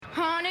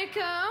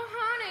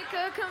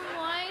Hanukkah, come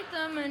light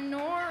the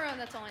menorah.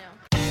 That's all I know.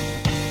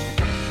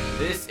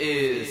 This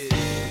is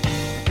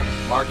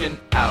Markin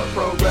Out.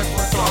 Pro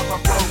Wrestling Talk by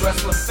Pro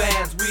Wrestling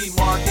fans. We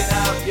marking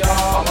out,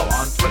 y'all. Follow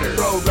on Twitter.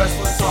 Pro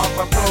Wrestling Talk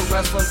by Pro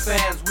Wrestling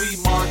fans.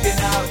 We marking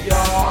out,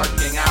 y'all.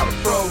 Marking Out.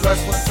 Pro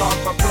Wrestling Talk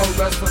by Pro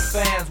Wrestling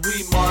fans.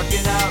 We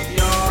marking out,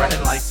 y'all.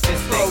 Brennan likes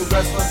fisting. Pro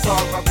Wrestling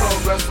Talk by Pro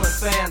Wrestling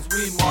fans.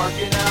 We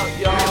marking out,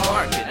 y'all. We're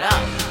marking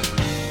out.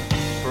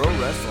 Pro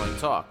Wrestling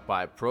Talk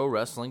by Pro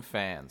Wrestling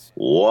fans.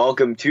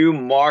 Welcome to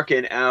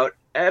Markin Out,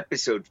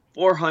 episode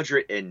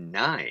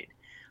 409.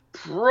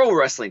 Pro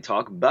Wrestling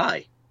Talk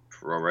by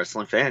Pro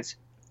Wrestling fans.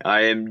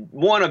 I am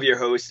one of your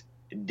hosts,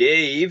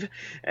 Dave,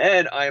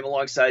 and I am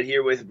alongside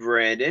here with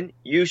Brandon.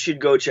 You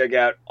should go check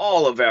out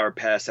all of our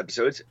past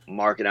episodes,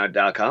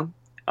 markinout.com,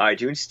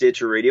 iTunes,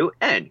 Stitcher Radio,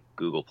 and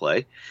Google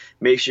Play.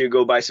 Make sure you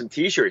go buy some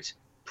t-shirts,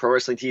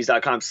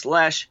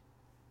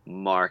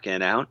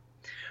 prowrestlingtees.com/markinout.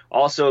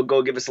 Also,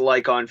 go give us a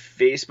like on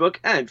Facebook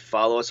and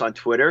follow us on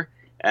Twitter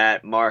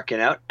at Markin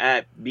Out,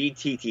 at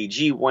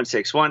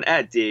BTTG161,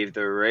 at Dave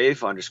the Rave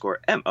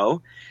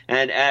 _MO,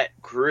 and at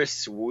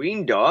Chris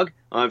Weendog.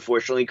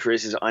 Unfortunately,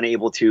 Chris is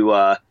unable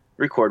to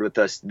record with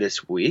us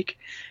this week.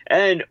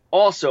 And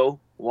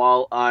also,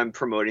 while I'm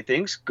promoting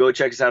things, go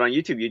check us out on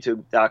YouTube,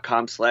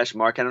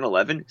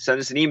 youtube.com/markinout11. Send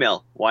us an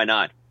email. Why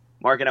not?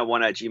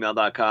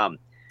 markinout1@gmail.com.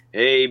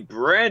 Hey,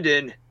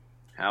 Brandon,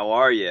 how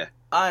are you?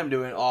 I'm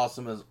doing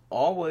awesome as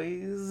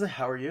always.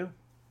 How are you?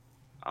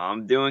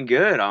 I'm doing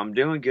good,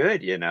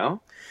 you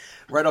know.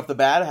 Right off the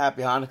bat,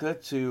 happy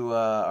Hanukkah to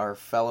our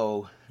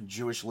fellow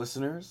Jewish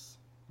listeners,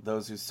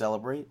 those who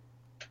celebrate.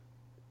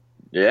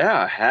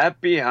 Yeah,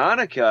 happy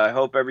Hanukkah. I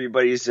hope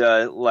everybody's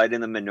lighting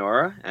the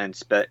menorah and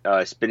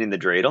spinning the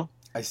dreidel.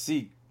 I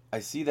see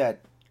that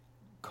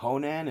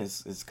Conan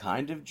is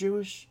kind of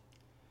Jewish,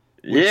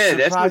 which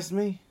Yeah, surprised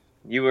me.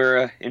 You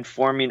were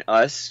informing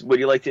us. Would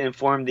you like to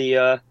inform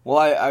the... Well,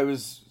 I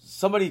was...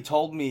 Somebody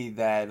told me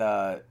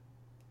that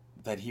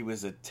he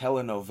was a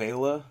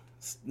telenovela...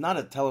 Not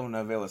a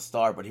telenovela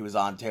star, but he was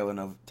on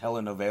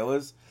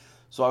telenovelas.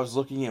 So I was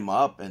looking him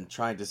up and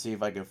trying to see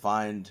if I could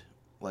find,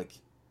 like,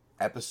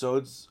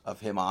 episodes of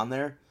him on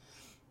there.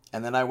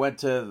 And then I went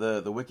to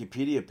the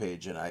Wikipedia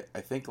page, and I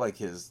think, like,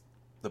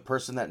 the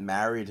person that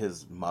married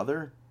his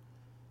mother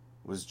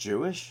was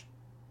Jewish.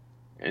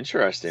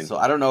 Interesting. So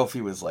I don't know if he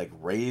was, like,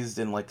 raised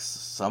in, like,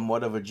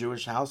 somewhat of a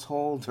Jewish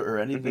household or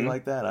anything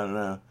like that. I don't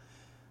know.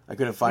 I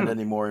couldn't find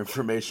any more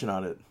information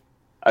on it.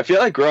 I feel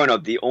like growing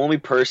up, the only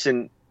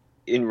person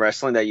in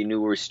wrestling that you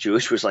knew was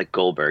Jewish was, like,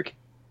 Goldberg.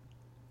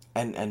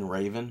 And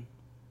Raven.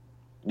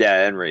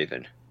 Yeah, and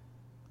Raven.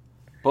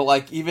 But,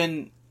 like,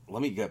 even...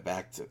 Let me get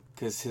back to...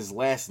 Because his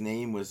last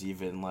name was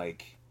even,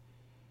 like...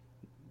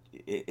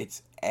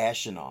 It's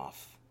Ashenoff.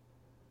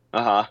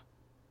 Uh-huh.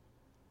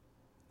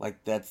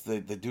 Like, that's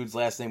the dude's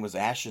last name was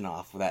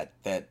Ashenoff,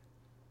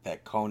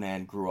 that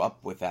Conan grew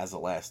up with as a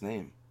last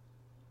name.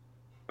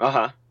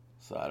 Uh-huh.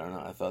 So, I don't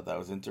know. I thought that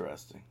was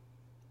interesting.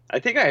 I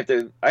think I have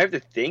to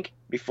think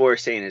before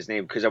saying his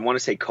name, because I want to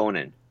say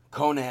Conan.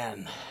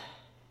 Conan.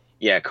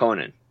 Yeah,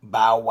 Conan.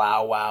 Bow,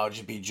 wow, wow,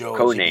 Jippy Joe,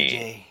 Conan. Jippy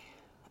J.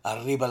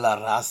 Arriba la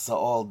raza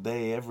all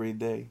day, every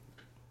day.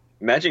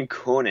 Imagine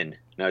Conan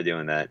now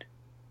doing that.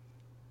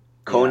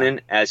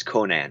 Conan as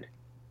Conan.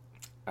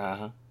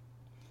 Uh-huh.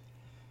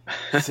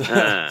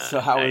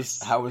 So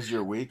how was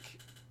your week?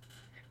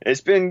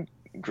 It's been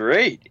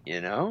great,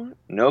 you know.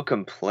 No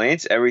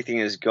complaints. Everything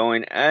is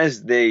going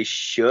as they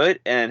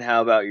should. And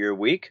how about your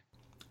week?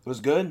 It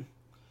was good.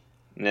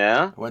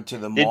 Yeah? Went to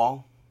the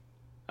mall.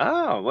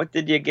 Oh, what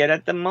did you get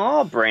at the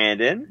mall,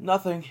 Brandon?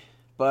 Nothing.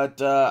 But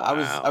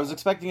Wow. I was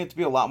expecting it to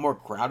be a lot more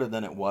crowded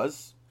than it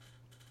was.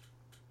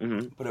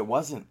 Mm-hmm. But it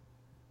wasn't.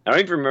 I don't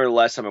even remember the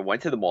last time I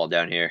went to the mall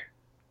down here.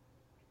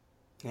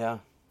 Yeah.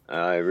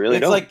 I really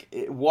It's don't. like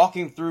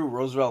walking through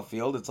Roosevelt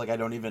Field, it's like I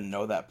don't even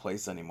know that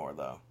place anymore,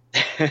 though.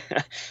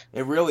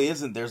 It really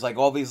isn't. There's like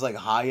all these like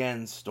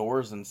high-end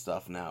stores and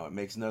stuff now. It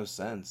makes no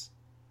sense.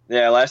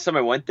 Yeah, last time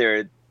I went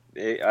there,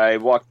 I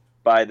walked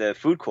by the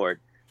food court,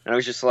 and I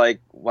was just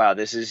like, wow,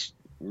 this is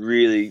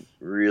really,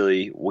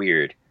 really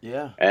weird.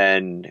 Yeah.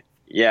 And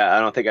yeah,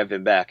 I don't think I've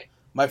been back.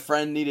 My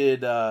friend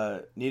needed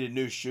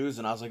new shoes,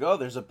 and I was like, oh,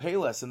 there's a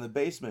Payless in the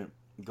basement.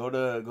 Go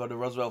to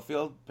Roosevelt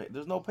Field.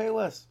 There's no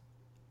Payless.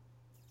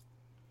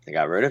 They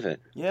got rid of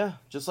it. Yeah,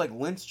 just like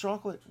Lindt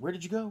chocolate. Where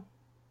did you go?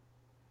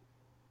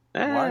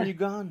 Eh. Why are you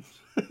gone?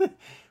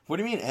 What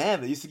do you mean,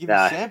 They used to give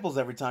you samples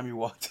every time you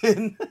walked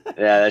in.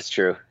 Yeah, that's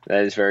true.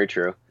 That is very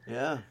true.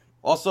 Yeah.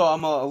 Also,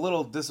 I'm a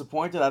little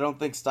disappointed. I don't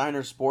think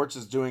Steiner Sports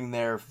is doing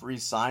their free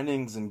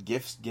signings and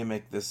gifts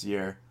gimmick this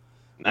year.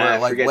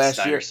 Forget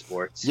Steiner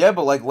Sports. Yeah,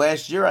 but like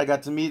last year, I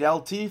got to meet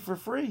LT for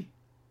free.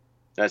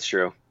 That's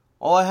true.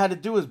 All I had to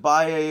do was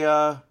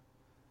buy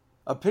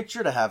a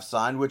picture to have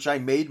signed, which I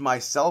made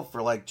myself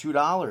for like $2.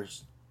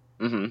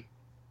 Mm-hmm.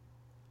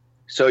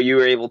 So you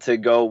were able to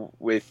go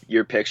with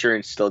your picture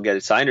and still get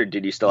it signed, or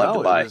did you still have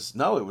to buy?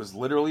 It was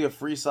literally a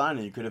free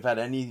signing. You could have had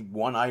any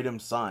one item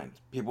signed.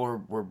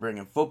 People were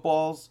bringing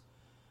footballs.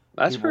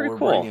 That's People pretty were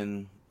cool.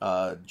 bringing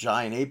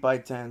giant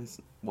 8x10s.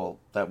 Well,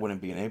 that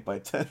wouldn't be an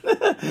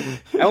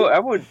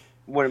 8x10.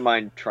 wouldn't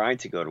mind trying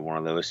to go to one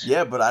of those.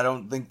 Yeah, but I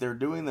don't think they're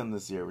doing them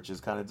this year, which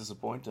is kind of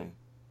disappointing.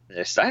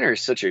 Yeah, Steiner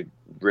is such a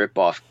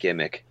rip-off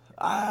gimmick.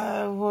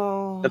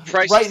 Well, the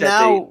price right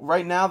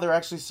now they're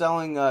actually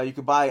selling. You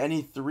could buy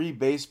any 3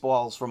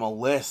 baseballs from a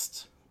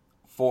list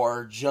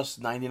for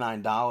just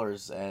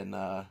 $99, and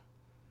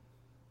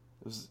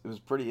it was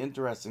pretty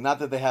interesting. Not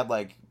that they had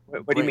like.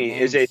 What do you mean?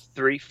 Names. Is it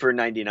 3 for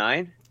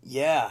 $99?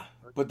 Yeah,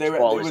 but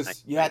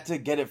you had to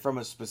get it from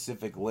a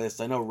specific list.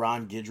 I know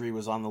Ron Guidry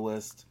was on the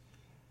list.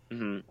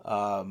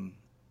 Mm-hmm.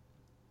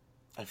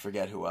 I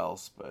forget who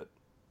else, but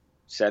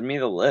send me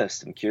the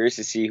list. I'm curious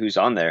to see who's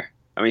on there.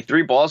 I mean,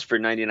 3 balls for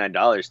 $99,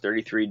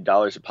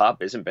 $33 a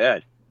pop isn't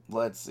bad.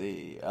 Let's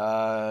see.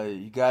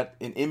 You got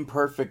an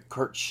imperfect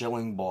Curt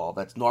Schilling ball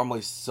that's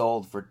normally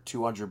sold for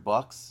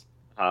 $200.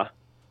 Huh?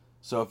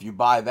 So if you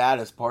buy that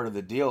as part of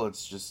the deal,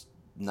 it's just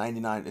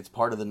 $99. It's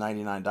part of the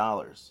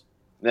 $99.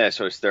 Yeah,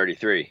 so it's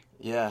 $33.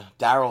 Yeah,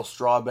 Darryl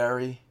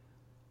Strawberry.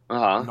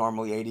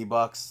 Normally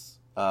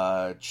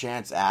 $80.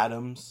 Chance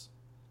Adams.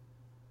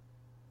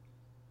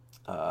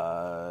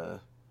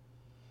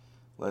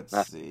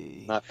 Let's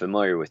see. Not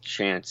familiar with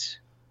Chance.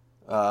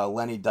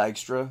 Lenny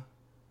Dykstra.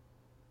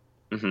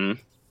 Mm-hmm.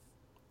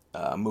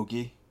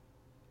 Mookie.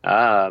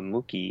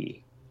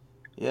 Mookie.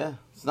 Yeah,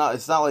 it's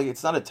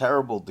not a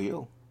terrible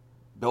deal.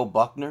 Bill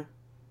Buckner.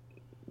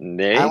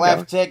 There you I go.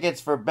 left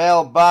tickets for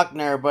Bill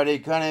Buckner, but he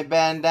couldn't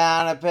bend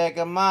down to pick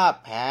them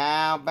up.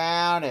 How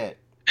about it?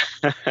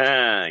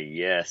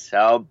 Yes,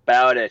 how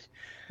about it?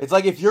 It's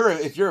like if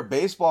you're a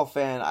baseball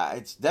fan,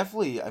 it's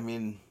definitely. I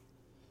mean,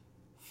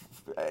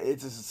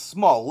 it's a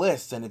small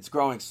list and it's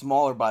growing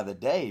smaller by the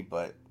day.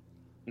 But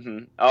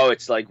mm-hmm. Oh,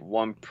 it's like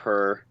 1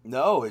 per.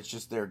 No, it's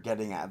just they're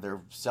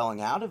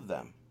selling out of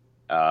them.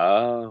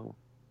 Oh,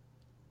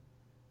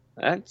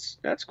 that's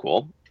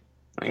cool.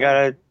 I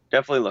gotta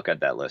definitely look at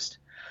that list.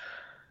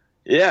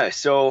 Yeah,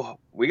 so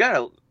we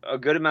got a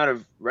good amount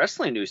of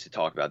wrestling news to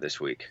talk about this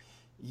week.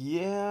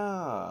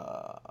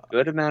 Yeah.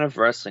 Good amount of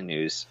wrestling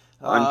news.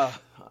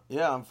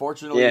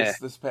 Unfortunately,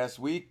 this past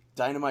week,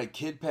 Dynamite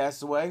Kid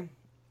passed away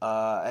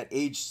at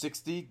age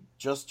 60.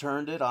 Just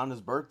turned it on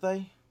his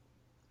birthday.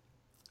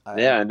 It's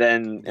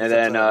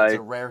a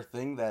rare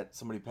thing that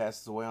somebody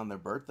passes away on their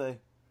birthday.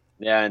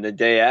 Yeah, and the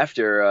day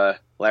after,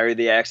 Larry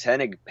the Axe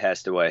Hennig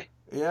passed away.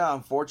 Yeah,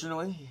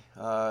 unfortunately.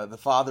 The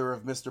father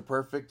of Mr.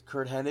 Perfect,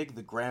 Kurt Hennig,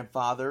 the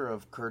grandfather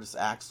of Curtis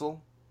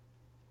Axel,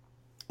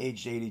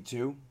 aged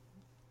 82.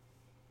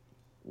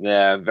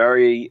 Yeah,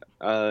 very,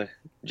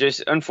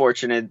 just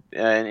unfortunate.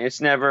 And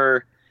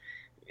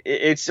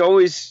it's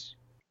always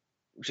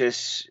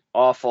just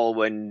awful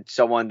when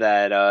someone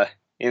that,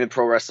 in the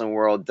pro wrestling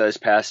world does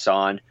pass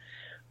on.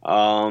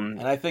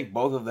 And I think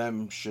both of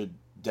them should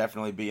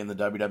definitely be in the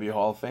WWE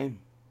Hall of Fame.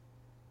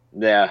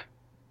 Yeah.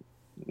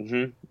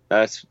 Mm-hmm.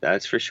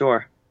 That's for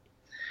sure.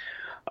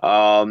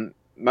 All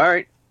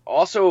right.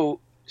 Also,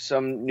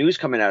 some news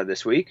coming out of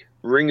this week.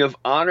 Ring of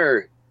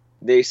Honor,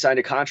 they signed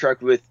a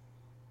contract with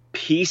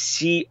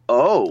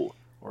PCO.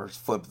 Or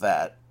flip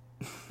that.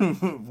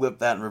 Flip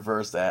that and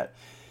reverse that.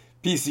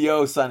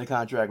 PCO signed a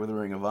contract with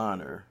Ring of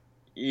Honor.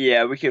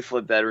 Yeah, we could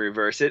flip that and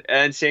reverse it.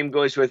 And same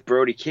goes with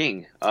Brody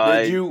King.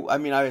 Did you? I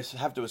mean, I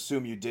have to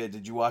assume you did.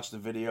 Did you watch the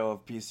video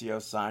of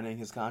PCO signing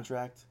his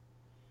contract?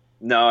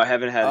 No, I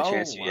haven't had a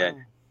chance to yet.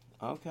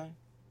 Okay.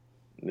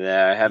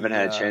 Yeah, I haven't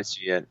had a chance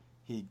to yet.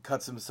 He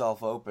cuts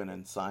himself open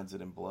and signs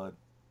it in blood.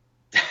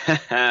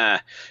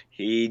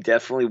 He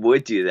definitely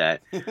would do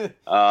that.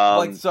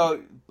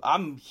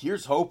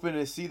 Here's hoping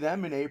to see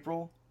them in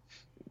April.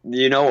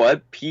 You know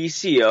what?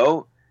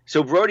 PCO.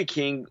 So Brody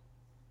King,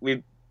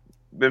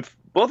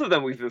 both of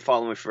them we've been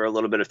following for a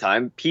little bit of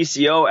time.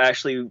 PCO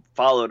actually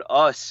followed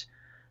us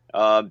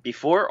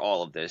before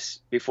all of this,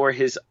 before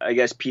his, I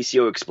guess,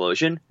 PCO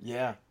explosion.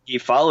 Yeah. He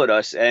followed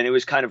us, and it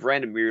was kind of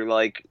random. We were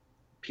like,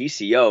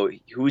 PCO?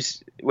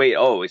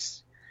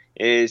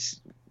 Is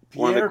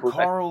one Pierre of the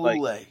Carl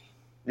Lulay.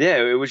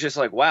 Yeah, it was just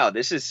like, wow,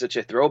 this is such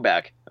a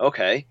throwback.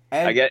 Okay,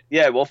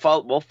 we'll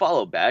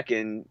follow back,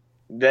 and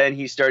then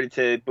he started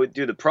to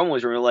do the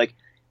promos, and we were like,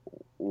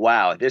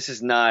 wow, this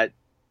is not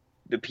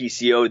the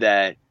PCO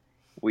that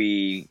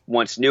we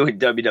once knew in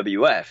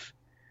WWF.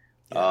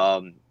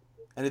 Yeah.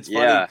 And it's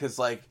funny because,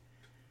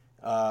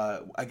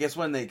 I guess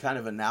when they kind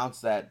of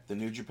announced that the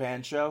New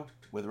Japan show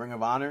with Ring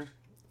of Honor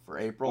for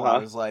April, I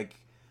was like,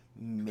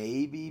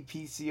 maybe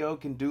PCO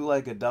can do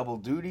like a double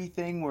duty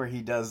thing where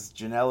he does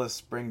Janela's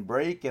Spring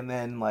Break and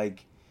then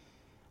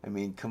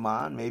come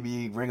on,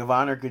 maybe Ring of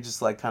Honor could just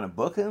kind of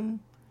book him.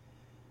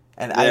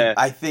 And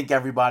I think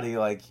everybody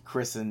like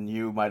Chris and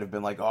you might have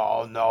been like,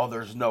 oh no,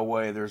 there's no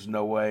way.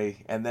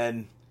 And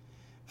then,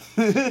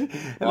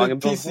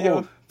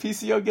 PCO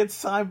gets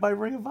signed by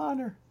Ring of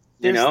Honor.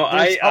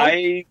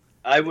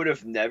 I would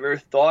have never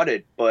thought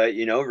it, but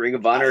Ring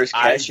of Honor is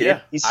catching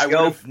it. I would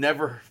have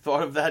never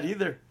thought of that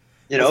either.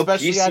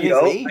 Especially PCO, at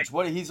his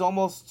age. He's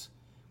almost,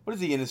 what is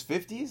he, in his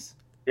 50s?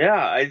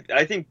 Yeah,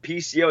 I think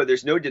PCO,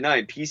 there's no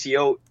denying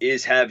PCO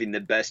is having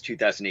the best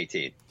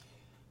 2018.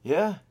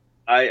 Yeah.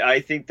 I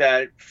think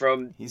that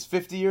from He's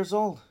 50 years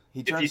old.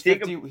 He turns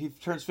 50. He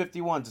turns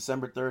 51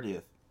 December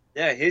 30th.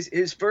 Yeah,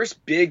 his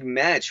first big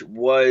match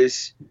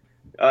was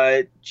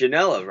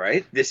Janela,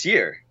 right? This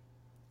year.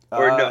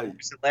 Or no,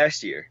 was it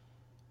last year?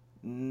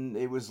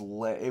 It was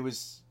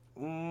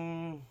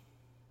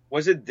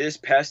Was it this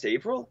past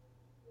April?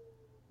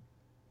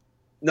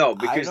 No,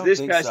 because I don't this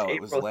think past so. April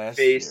It was last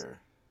faced. year.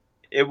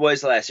 It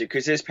was last year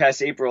because this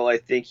past April, I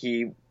think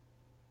he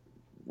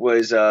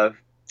was in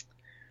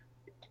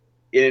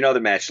another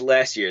match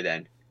last year.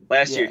 Then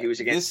last year he was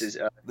against his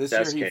this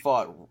Sasuke. year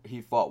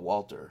he fought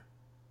Walter.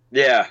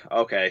 Yeah.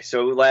 Okay.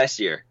 So last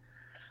year,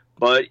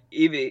 but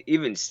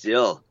even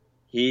still,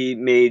 he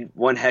made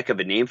one heck of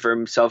a name for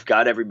himself.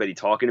 Got everybody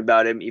talking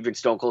about him. Even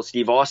Stone Cold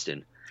Steve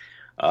Austin,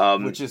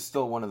 which is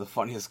still one of the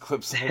funniest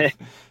clips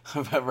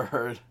I've ever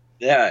heard.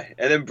 Yeah,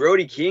 and then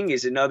Brody King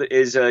is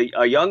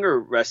a younger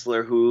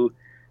wrestler who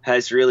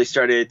has really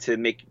started to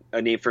make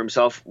a name for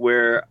himself.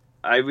 Where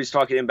I was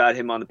talking about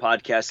him on the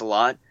podcast a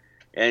lot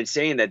and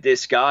saying that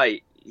this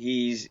guy,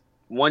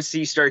 once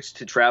he starts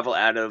to travel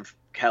out of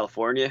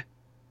California,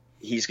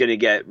 he's going to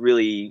get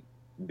really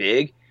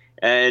big.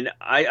 And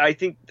I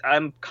think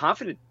I'm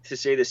confident to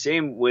say the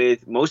same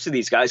with most of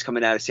these guys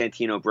coming out of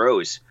Santino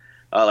Bros,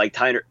 like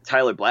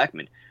Tyler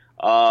Blackman.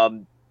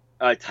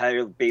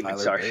 Tyler Bateman,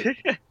 sorry.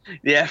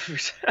 Yeah,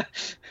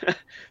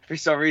 for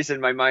some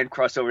reason my mind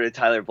crossed over to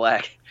Tyler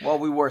Black. Well,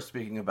 we were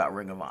speaking about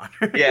Ring of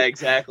Honor. Yeah,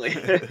 exactly.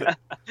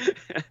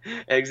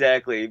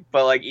 Exactly.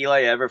 But like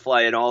Eli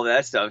Everfly and all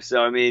that stuff.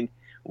 So, I mean,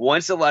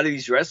 once a lot of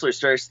these wrestlers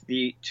starts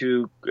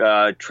to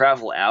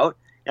travel out,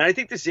 and I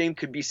think the same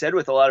could be said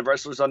with a lot of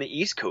wrestlers on the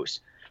East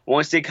Coast.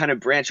 Once they kind of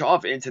branch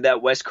off into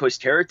that West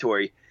Coast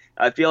territory,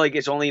 I feel like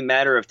it's only a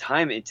matter of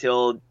time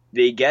until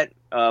they get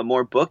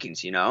more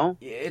bookings, you know?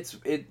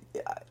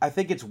 I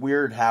think it's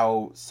weird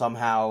how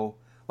somehow,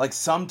 like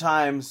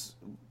sometimes,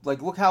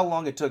 like look how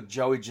long it took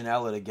Joey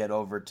Janela to get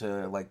over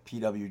to like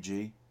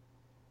PWG.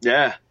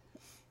 Yeah.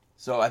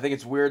 So I think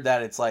it's weird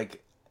that it's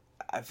like,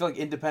 I feel like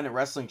independent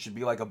wrestling should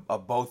be like a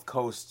both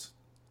coast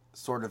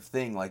sort of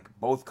thing. Like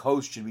both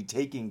coasts should be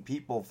taking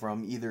people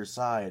from either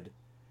side.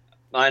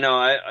 I know.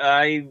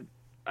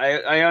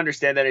 I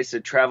understand that it's a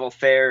travel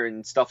fair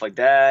and stuff like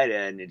that,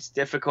 and it's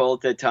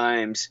difficult at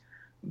times.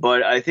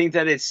 But I think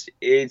that it's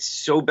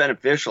so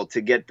beneficial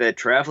to get the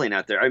traveling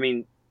out there. I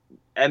mean,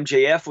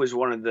 MJF was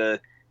one of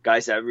the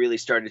guys that really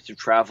started to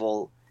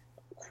travel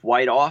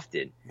quite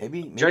often.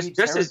 Maybe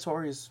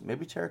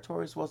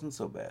Territories wasn't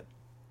so bad.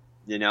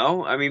 You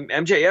know, I mean,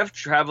 MJF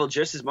traveled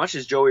just as much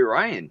as Joey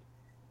Ryan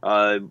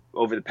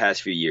over the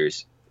past few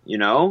years. You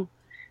know,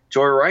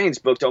 Joey Ryan's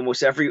booked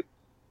almost every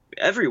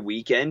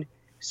weekend.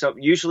 So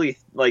usually,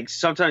 like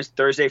sometimes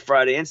Thursday,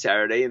 Friday, and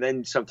Saturday, and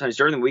then sometimes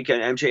during the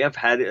weekend, MJF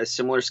had a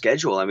similar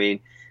schedule. I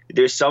mean,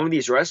 there's some of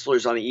these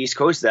wrestlers on the East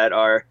Coast that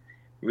are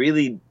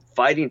really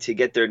fighting to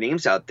get their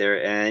names out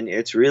there, and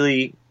it's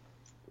really,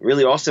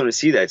 really awesome to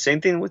see that.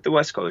 Same thing with the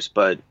West Coast,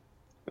 but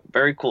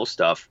very cool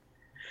stuff.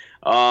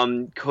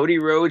 Cody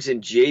Rhodes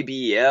and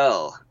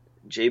JBL.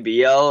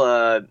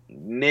 JBL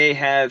may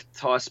have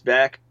tossed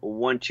back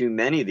one too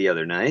many the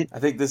other night. I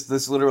think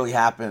this literally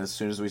happened as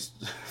soon as we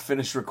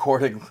finished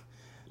recording.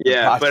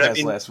 Yeah, but I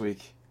mean, last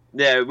week.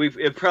 Yeah,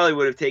 it probably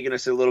would have taken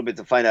us a little bit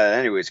to find out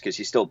anyways because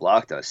he still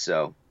blocked us.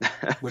 So,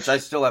 which I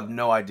still have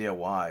no idea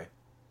why.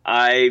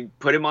 I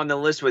put him on the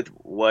list with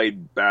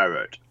Wade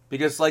Barrett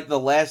because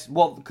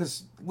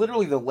because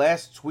literally the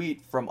last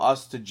tweet from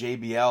us to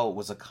JBL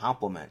was a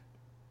compliment.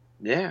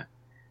 Yeah,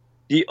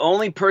 the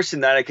only person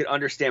that I could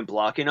understand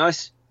blocking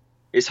us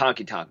is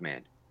Honky Tonk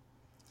Man,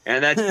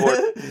 and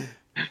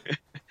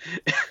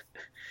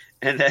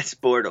that's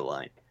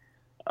borderline.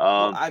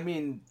 Well, I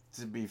mean,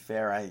 to be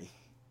fair,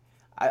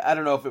 I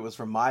don't know if it was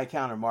from my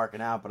account or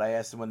Markin Out, but I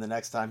asked him when the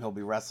next time he'll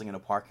be wrestling in a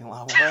parking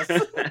lot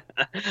with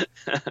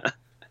us.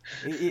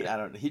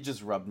 He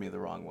just rubbed me the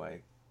wrong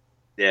way.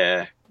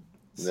 Yeah.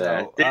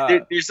 So,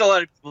 there's a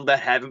lot of people that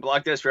haven't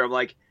blocked us where I'm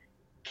like,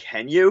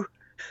 can you?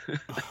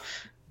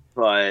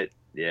 But,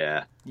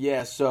 yeah.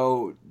 Yeah,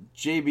 so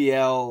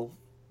JBL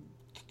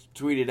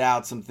tweeted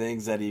out some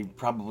things that he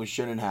probably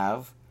shouldn't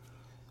have.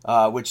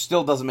 Which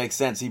still doesn't make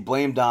sense. He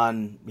blamed it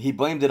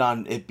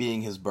on it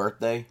being his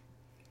birthday,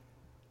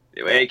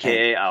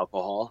 AKA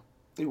alcohol.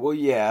 Well,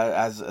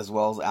 yeah, as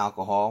well as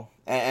alcohol,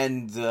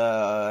 and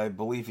I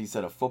believe he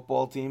said a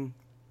football team.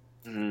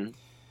 Mm-hmm.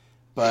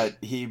 But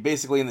he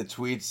basically in the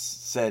tweets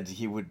said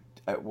he would.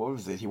 What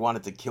was it? He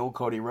wanted to kill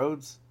Cody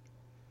Rhodes.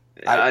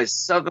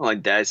 Something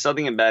like that.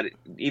 Something about it.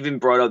 Even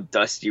brought up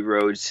Dusty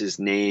Rhodes, his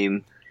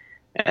name,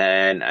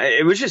 and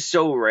it was just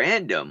so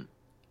random.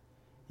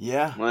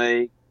 Yeah,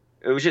 like.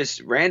 It was just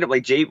random.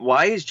 Like,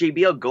 why is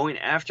JBL going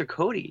after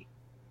Cody?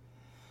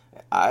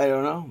 I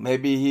don't know.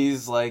 Maybe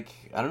he's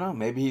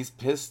maybe he's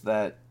pissed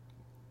that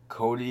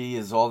Cody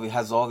has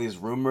all these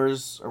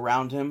rumors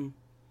around him.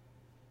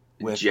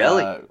 With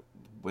jelly.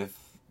 With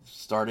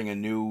starting a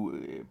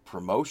new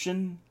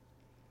promotion.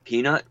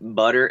 Peanut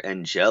butter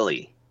and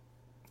jelly.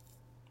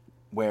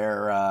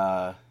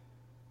 Where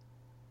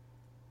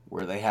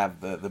where they have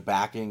the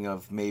backing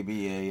of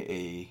maybe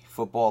a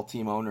football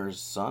team owner's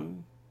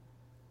son.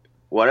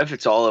 What if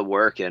it's all at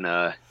work and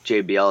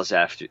JBL is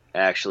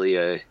actually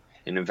an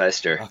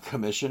investor? A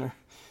commissioner.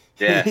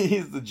 Yeah.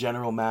 He's the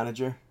general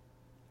manager.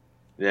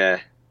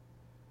 Yeah.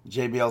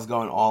 JBL's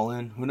going all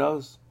in. Who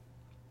knows?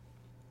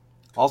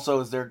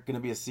 Also, is there going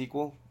to be a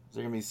sequel? Is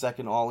there going to be a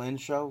second All In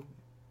show?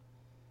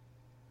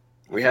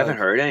 We haven't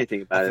heard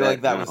anything about it. I feel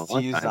like that was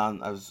teased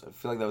on. I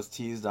feel like that was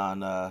teased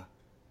on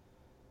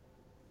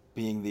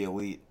being the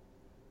Elite,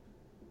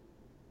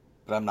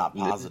 but I'm not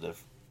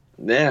positive.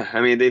 Yeah,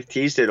 I mean they've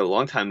teased it a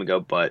long time ago,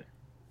 but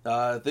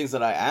things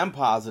that I am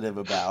positive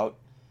about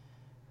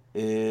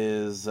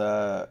is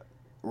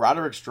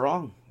Roderick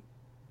Strong.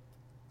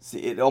 See,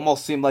 it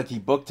almost seemed like he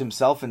booked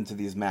himself into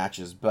these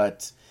matches,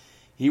 but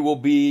he will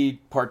be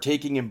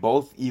partaking in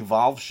both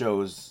Evolve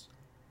shows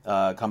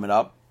coming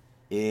up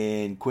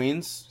in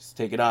Queens. He's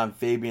taking on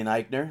Fabian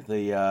Eichner,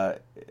 the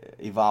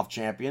Evolve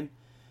champion,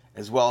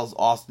 as well as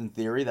Austin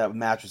Theory. That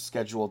match was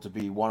scheduled to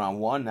be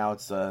one-on-one. Now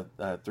it's a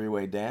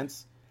three-way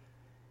dance.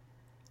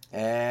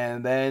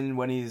 And then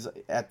when he's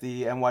at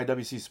the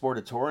NYWC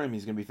Sportatorium,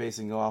 he's going to be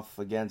facing off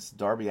against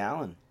Darby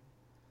Allin.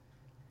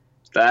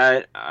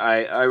 That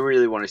I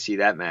really want to see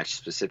that match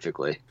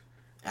specifically.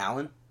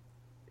 Allin?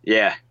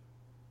 Yeah.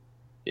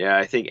 Yeah,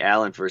 I think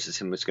Allin versus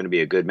him is going to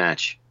be a good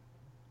match.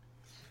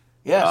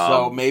 Yeah,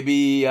 so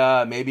maybe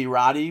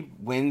Roddy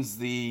wins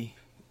the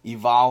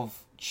Evolve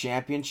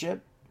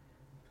Championship.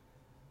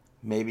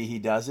 Maybe he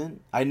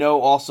doesn't. I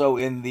know also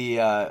in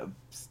the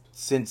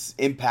since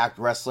Impact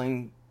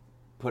Wrestling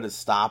put a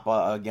stop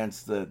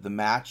against the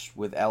match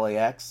with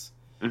LAX.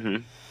 Mm-hmm.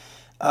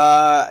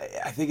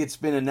 I think it's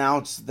been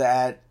announced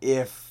that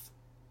if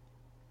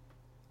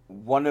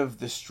one of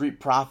the Street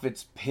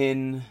Profits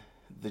pin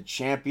the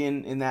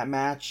champion in that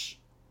match,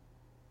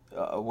 the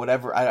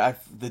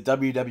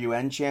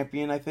WWN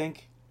champion, I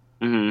think,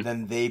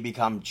 then they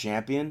become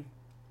champion.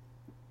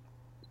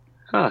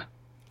 Huh.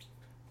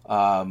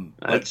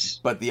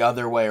 But the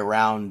other way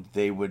around,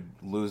 they would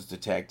lose the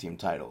tag team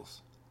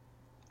titles.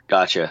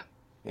 Gotcha.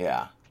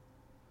 Yeah.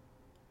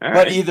 All But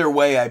right. either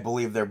way, I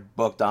believe they're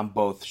booked on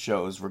both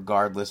shows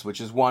regardless, which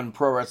is one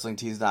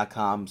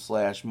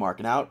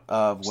ProWrestlingTees.com/Markin Out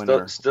of win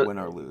or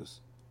lose.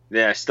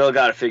 Yeah, still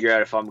got to figure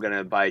out if I'm going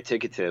to buy a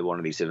ticket to one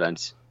of these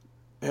events.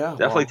 Yeah.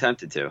 Definitely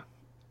tempted to.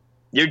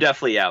 You're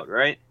definitely out,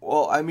 right?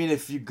 Well, I mean,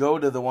 if you go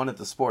to the one at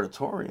the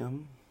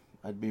Sportatorium,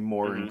 I'd be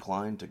more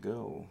inclined to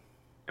go.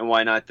 And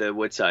why not the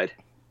Woodside?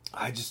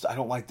 I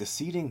don't like the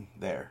seating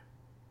there.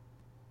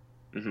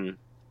 Mm-hmm.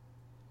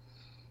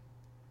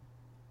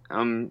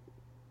 I'm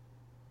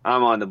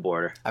on the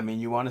border. I mean,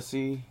 you want to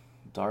see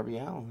Darby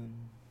Allin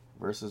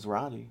versus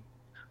Roddy.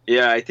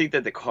 Yeah, I think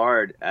that the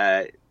card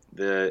at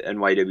the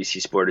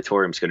NYWC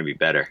Sportatorium is going to be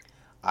better.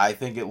 I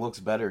think it looks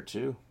better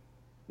too.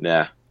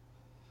 Yeah,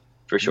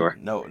 for sure.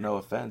 No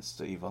offense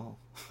to Evolve.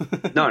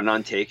 No,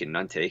 none taken.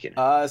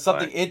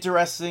 Something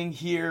interesting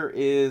here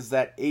is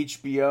that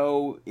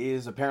HBO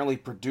is apparently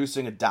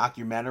producing a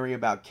documentary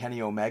about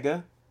Kenny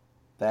Omega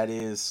that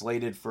is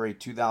slated for a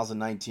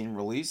 2019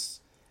 release,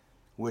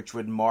 which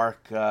would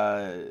mark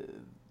the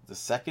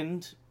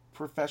second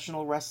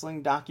professional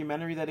wrestling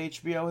documentary that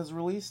HBO has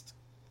released.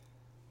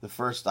 The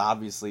first,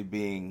 obviously,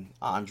 being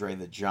Andre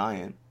the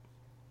Giant.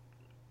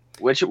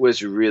 Which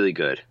was really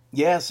good.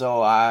 Yeah,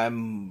 so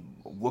I'm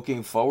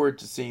looking forward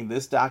to seeing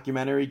this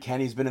documentary.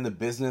 Kenny's been in the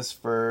business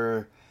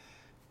for,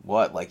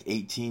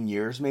 18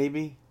 years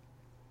maybe?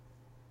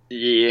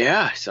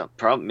 Yeah, so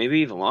probably maybe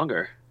even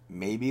longer.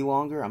 Maybe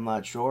longer, I'm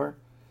not sure.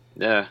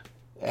 Yeah.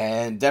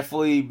 And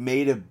definitely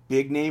made a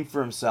big name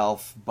for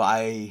himself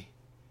by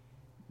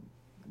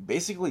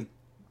basically,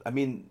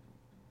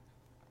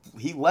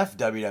 he left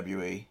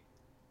WWE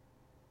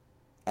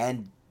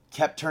and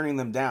kept turning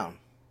them down,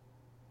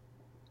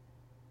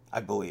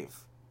 I believe.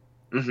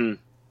 Mm-hmm.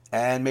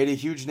 And made a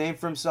huge name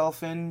for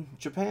himself in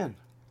Japan.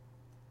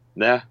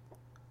 Yeah.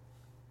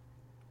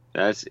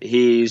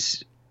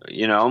 He's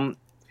a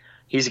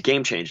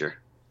game changer.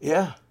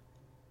 Yeah.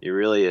 He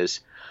really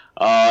is.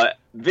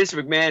 Vince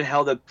McMahon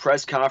held a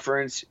press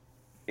conference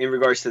in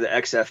regards to the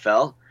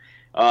XFL.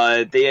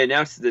 They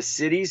announced the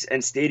cities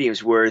and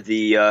stadiums where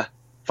the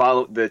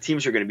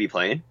teams are going to be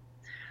playing.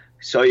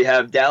 So you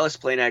have Dallas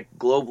playing at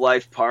Globe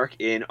Life Park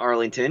in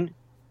Arlington.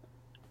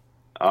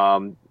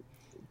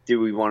 Do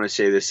we want to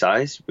say the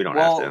size? We don't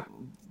have to.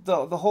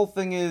 The whole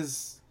thing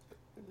is,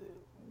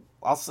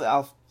 I'll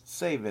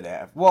save it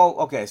after. Well,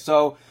 okay,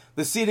 so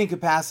the seating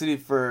capacity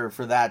for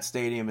that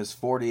stadium is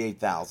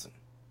 48,000.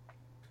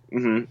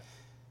 Mm-hmm.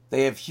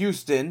 They have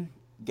Houston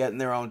getting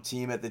their own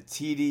team at the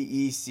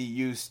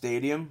TDECU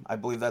Stadium. I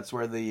believe that's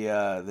where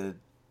the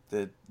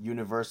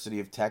University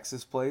of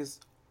Texas plays.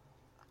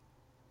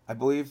 I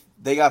believe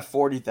they got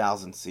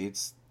 40,000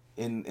 seats.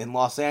 In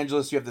Los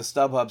Angeles, you have the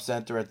StubHub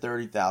Center at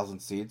 30,000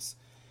 seats.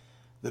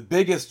 The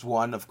biggest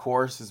one, of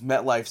course, is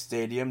MetLife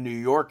Stadium. New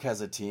York has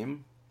a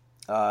team,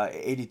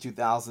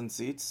 82,000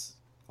 seats,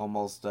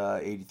 almost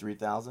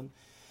 83,000.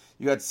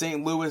 You got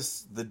St.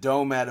 Louis, the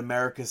Dome at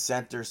America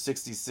Center,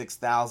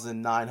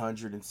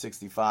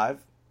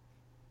 66,965.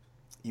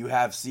 You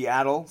have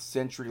Seattle,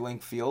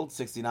 CenturyLink Field,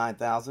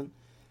 69,000.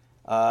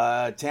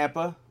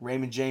 Tampa,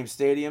 Raymond James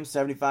Stadium,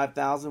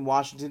 75,000.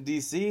 Washington,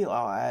 D.C.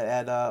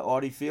 At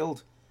Audi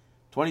Field,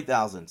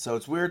 20,000. So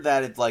it's weird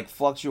that it like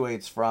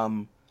fluctuates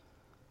from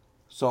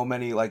so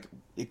many, like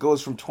it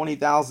goes from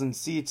 20,000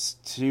 seats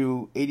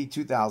to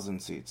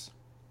 82,000 seats.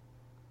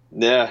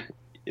 Yeah,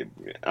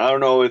 I don't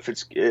know if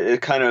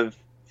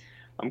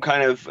I'm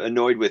kind of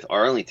annoyed with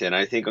Arlington.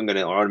 I think I'm going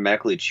to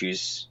automatically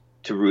choose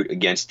to root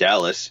against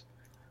Dallas.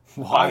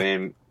 Why? I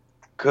mean,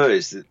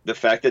 because the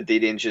fact that they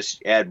didn't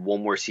just add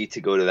one more seat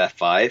to go to that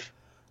 5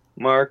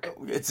 mark.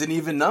 It's an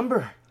even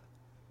number.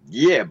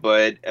 Yeah,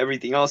 but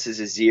everything else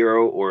is a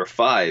 0 or a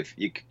 5.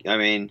 I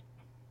mean,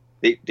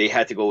 they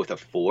had to go with a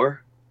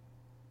 4.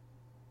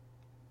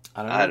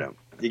 I don't know.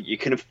 You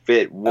couldn't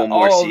fit one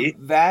more seat.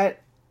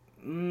 That.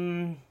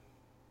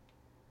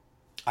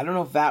 I don't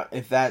know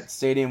if that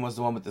stadium was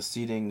the one with the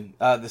seating,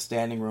 the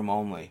standing room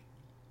only.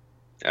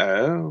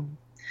 Oh.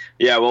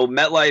 Yeah, well,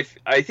 MetLife,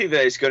 I think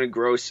that it's going to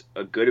gross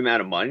a good amount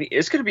of money.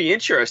 It's going to be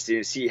interesting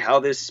to see how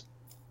this,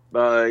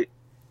 all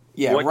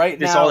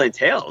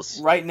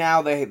entails. Right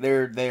now,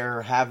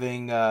 they're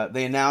having.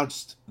 They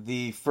announced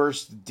the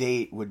first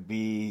date would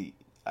be,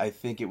 I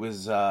think it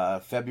was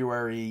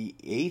February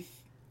 8th,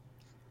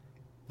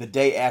 the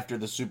day after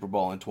the Super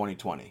Bowl in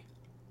 2020.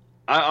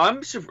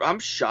 I'm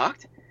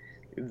shocked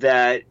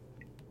that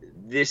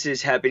this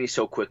is happening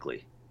so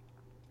quickly.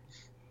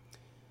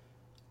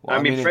 Well,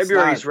 I mean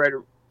February's right.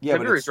 Yeah,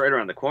 February's right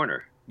around the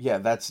corner. Yeah,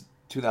 that's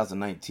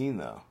 2019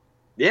 though.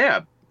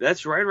 Yeah,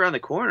 that's right around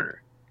the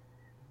corner.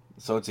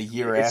 So it's a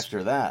year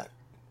after that.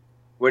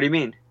 What do you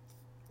mean?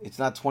 It's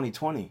not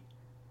 2020.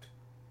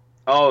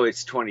 Oh,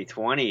 it's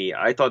 2020.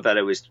 I thought that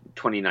it was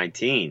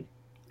 2019.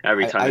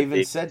 Every time I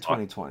even said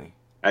 2020.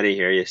 I didn't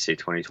hear you say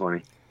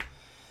 2020.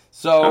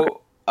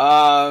 So,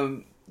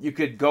 okay. You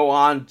could go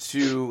on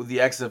to the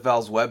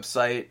XFL's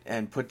website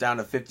and put down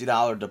a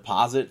 $50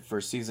 deposit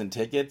for season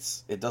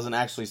tickets. It doesn't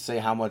actually say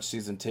how much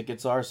season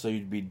tickets are, so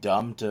you'd be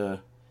dumb to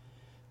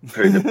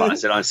put a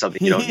deposit on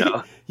something you don't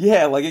know.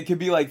 Yeah, like it could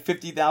be like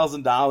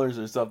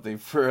 $50,000 or something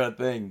for a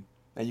thing,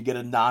 and you get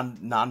a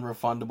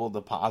non-refundable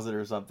deposit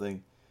or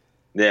something.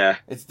 Yeah,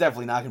 it's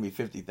definitely not going to be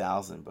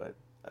 50,000, but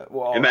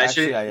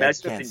imagine I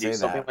if can't they say do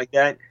something that. like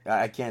that.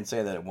 I can't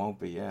say that it won't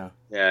be. Yeah.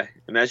 Yeah,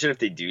 imagine if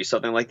they do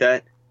something like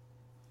that.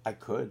 I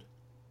could.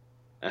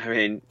 I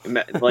mean,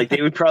 like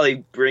they would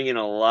probably bring in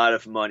a lot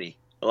of money,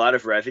 a lot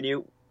of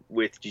revenue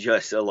with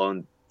just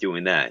alone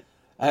doing that.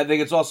 I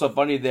think it's also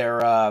funny there.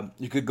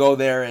 You could go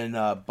there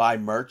and buy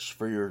merch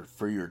for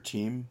your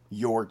team,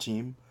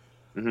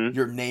 mm-hmm.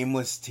 your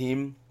nameless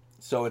team.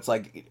 So it's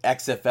like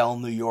XFL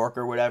New York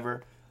or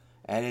whatever,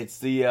 and it's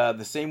the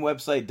same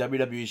website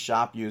WWE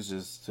Shop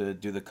uses to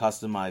do the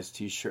customized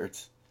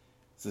T-shirts.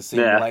 It's the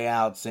same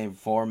layout, same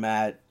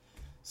format.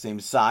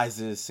 Same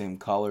sizes, same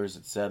colors,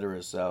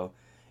 etc. So,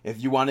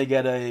 if you want to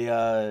get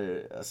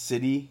a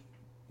city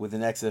with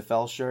an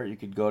XFL shirt, you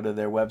could go to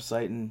their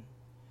website and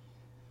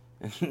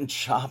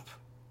shop.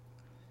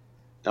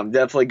 I'm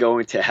definitely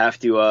going to have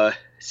to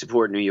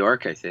support New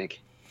York, I think.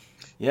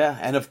 Yeah,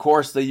 and of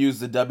course they use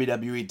the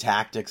WWE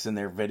tactics in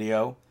their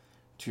video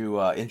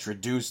to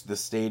introduce the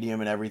stadium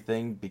and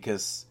everything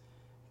because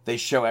they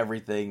show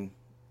everything,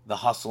 the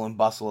hustle and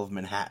bustle of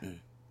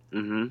Manhattan.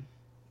 Mm-hmm.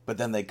 But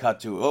then they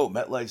cut to,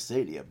 MetLife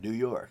Stadium, New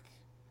York.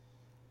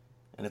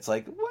 And it's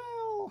like,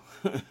 well,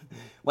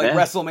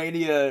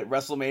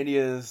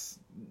 WrestleMania's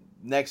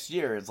next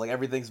year. It's like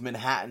everything's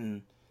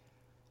Manhattan,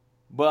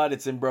 but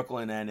it's in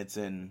Brooklyn and it's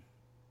in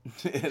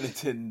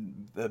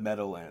the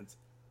Meadowlands.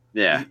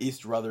 Yeah.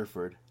 East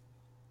Rutherford.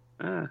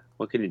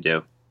 What can you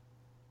do?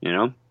 You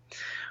know?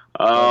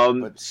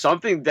 But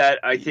something that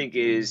I think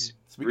is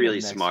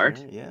really smart.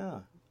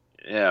 Year,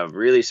 Yeah,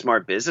 really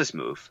smart business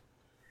move.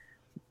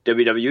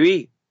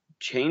 WWE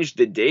changed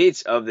the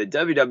dates of the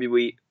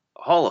WWE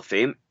Hall of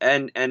Fame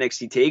and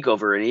NXT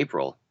TakeOver in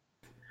April.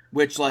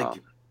 Which,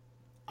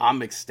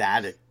 I'm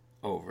ecstatic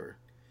over.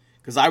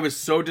 Because I was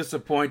so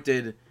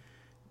disappointed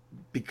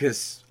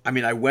because,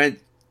 I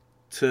went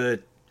to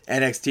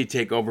NXT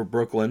TakeOver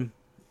Brooklyn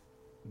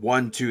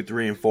 1, 2,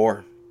 3, and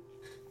 4.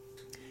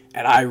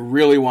 And I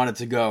really wanted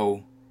to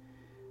go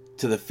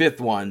to the 5th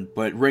one,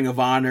 but Ring of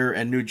Honor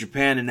and New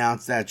Japan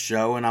announced that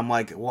show, and I'm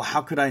like, well,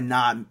 how could I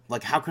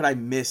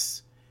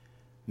miss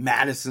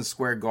Madison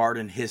Square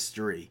Garden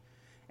history?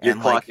 Your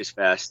clock is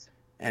fast.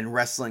 And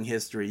wrestling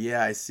history.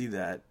 Yeah, I see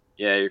that.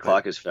 Yeah, your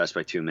clock is fast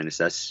by 2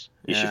 minutes.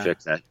 You should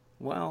fix that.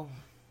 Well,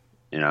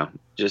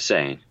 just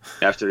saying.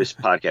 After this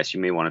podcast, you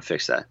may want to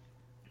fix that.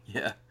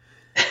 Yeah.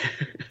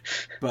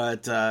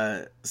 But,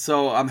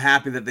 so I'm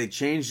happy that they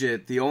changed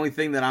it. The only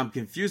thing that I'm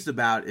confused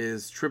about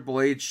is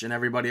Triple H and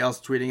everybody else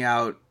tweeting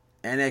out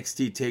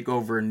NXT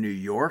TakeOver in New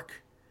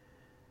York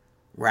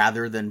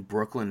rather than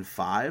Brooklyn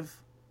 5.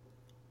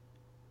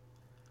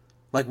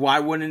 Like, why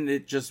wouldn't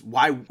it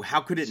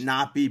how could it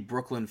not be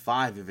Brooklyn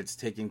 5 if it's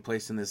taking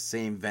place in the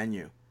same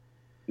venue?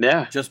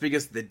 Yeah. Just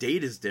because the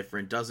date is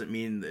different doesn't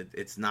mean that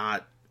it's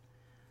not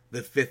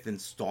the 5th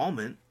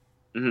installment.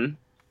 Mm-hmm.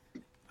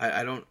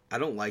 I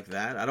don't like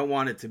that. I don't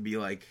want it to be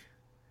like,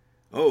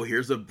 oh,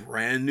 here's a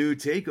brand new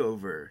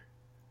takeover.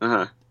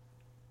 Uh-huh.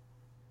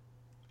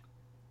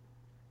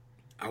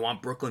 I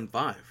want Brooklyn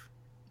 5.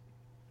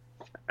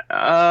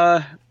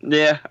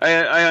 Yeah,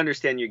 I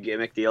understand your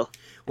gimmick deal.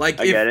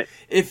 Like, I get it.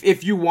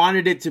 If you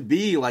wanted it to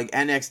be like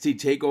NXT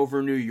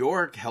TakeOver New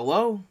York,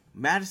 hello,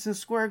 Madison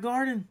Square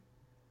Garden.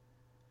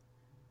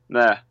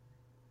 Nah.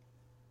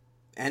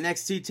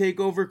 NXT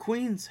TakeOver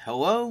Queens,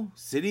 hello,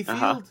 Citi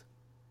Field.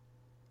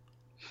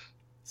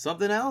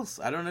 Something else.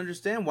 I don't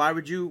understand. Why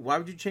would you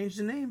change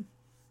the name?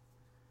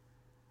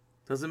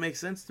 Doesn't make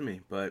sense to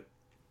me, but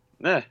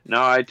Yeah,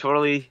 no, I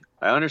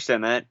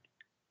understand that.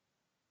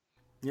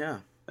 yeah.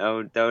 That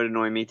would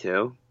annoy me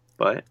too,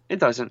 but it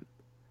doesn't.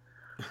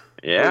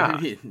 Yeah.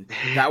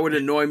 That would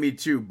annoy me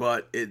too,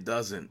 but it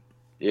doesn't.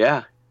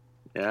 Yeah.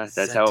 Yeah,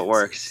 that's how it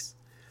works.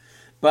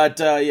 But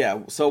yeah,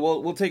 so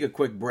we'll take a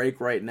quick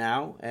break right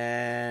now,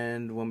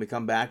 and when we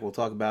come back, we'll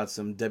talk about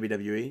some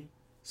WWE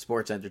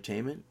sports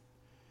entertainment,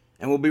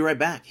 and we'll be right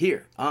back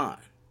here on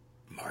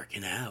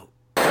Markin Out.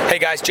 Hey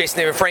guys, Jason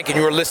David Frank, and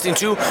you are listening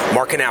to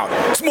Markin Out.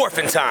 It's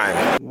morphin'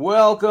 time.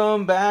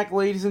 Welcome back,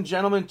 ladies and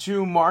gentlemen,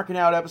 to Markin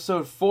Out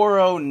episode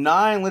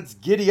 409. Let's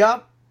giddy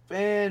up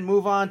and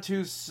move on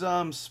to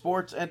some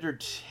sports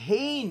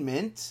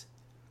entertainment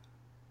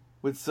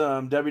with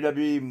some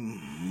WWE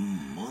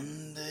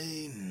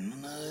Monday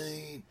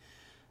Night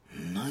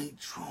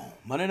Nitro.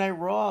 Monday Night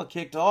Raw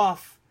kicked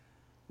off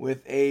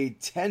with a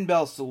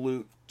 10-bell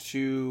salute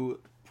to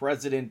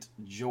President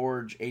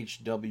George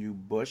H.W.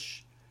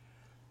 Bush.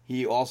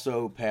 He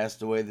also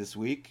passed away this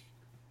week.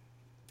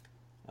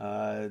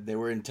 They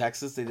were in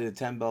Texas. They did a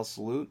 10-bell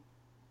salute.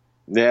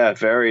 Yeah,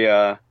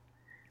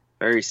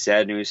 very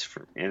sad news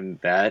in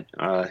that.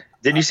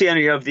 Did you see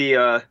any of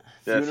the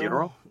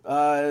funeral?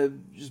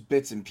 Just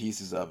bits and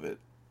pieces of it.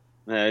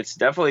 It's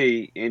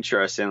definitely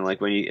interesting,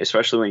 like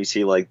especially when you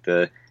see like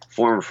the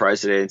former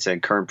presidents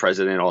and current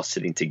president all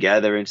sitting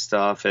together and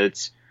stuff.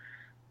 It's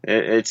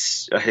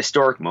a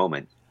historic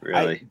moment,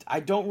 really.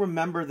 I don't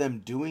remember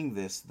them doing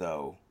this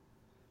though.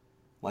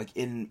 Like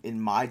in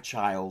my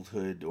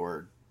childhood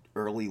or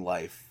early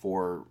life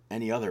for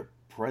any other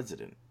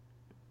president.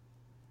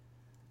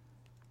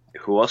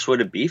 Who else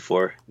would it be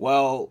for?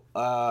 Well,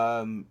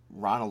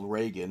 Ronald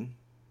Reagan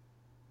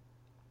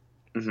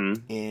Mm-hmm.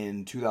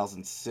 in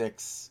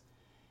 2006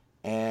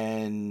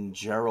 and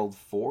Gerald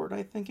Ford,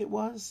 I think it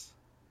was.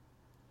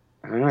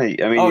 I mean,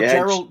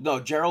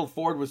 Gerald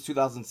Ford was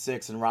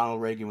 2006 and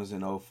Ronald Reagan was in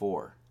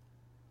 2004.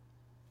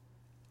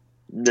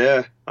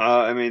 Yeah,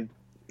 I mean,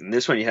 in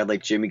this one you had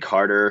like Jimmy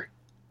Carter,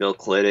 Bill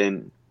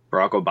Clinton,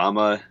 Barack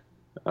Obama.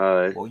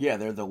 Well, yeah,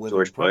 they're the living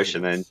George Bush,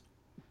 and then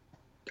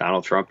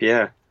Donald Trump.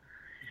 Yeah,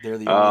 they're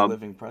the only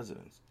living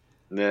presidents.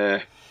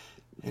 Yeah.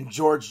 And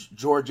George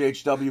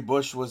H.W.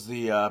 Bush was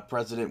the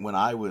president when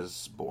I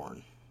was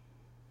born.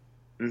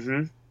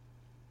 Mm-hmm.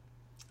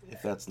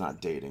 If that's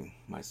not dating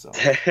myself.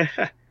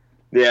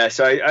 Yeah,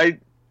 so I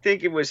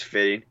think it was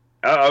fitting.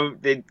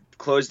 They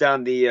closed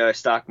down the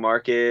stock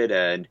market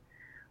and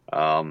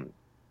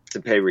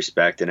to pay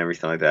respect and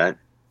everything like that.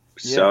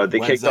 Yeah, so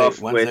they kicked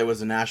off Wednesday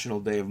was a national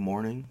day of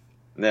mourning.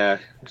 Yeah,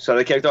 so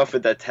they kicked off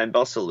with that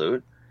 10-bell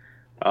salute.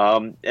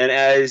 And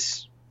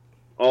as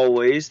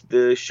always,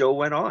 the show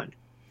went on.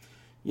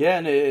 Yeah,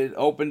 and it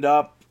opened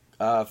up,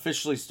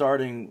 officially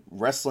starting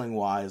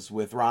wrestling-wise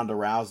with Ronda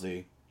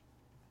Rousey.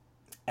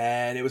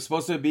 And it was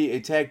supposed to be a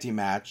tag team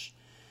match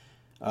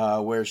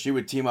where she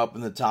would team up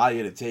with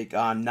Natalya to take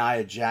on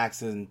Nia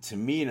Jax and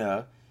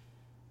Tamina.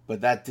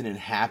 But that didn't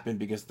happen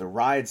because the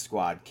Riot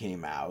Squad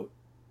came out.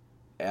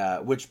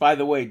 Which, by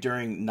the way,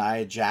 during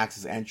Nia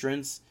Jax's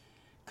entrance,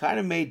 kind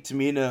of made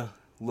Tamina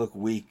look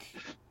weak.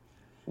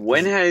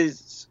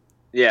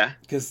 Yeah.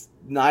 Because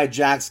Nia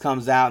Jax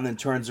comes out and then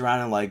turns around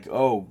and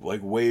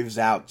waves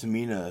out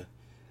Tamina.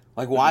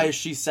 Like, why is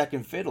she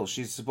second fiddle?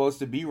 She's supposed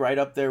to be right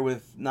up there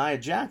with Nia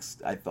Jax,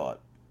 I thought.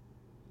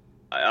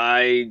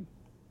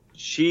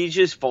 She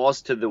just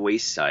falls to the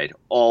wayside,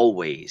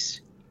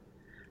 always.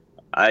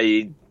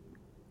 I'm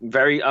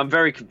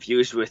very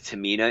confused with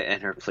Tamina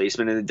and her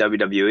placement in the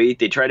WWE.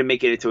 They try to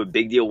make it into a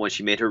big deal when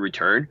she made her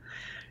return,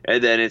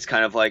 and then it's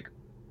kind of like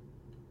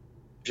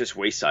just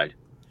wayside.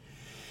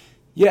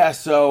 Yeah,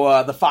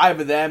 so the five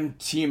of them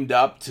teamed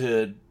up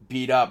to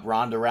beat up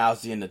Ronda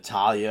Rousey and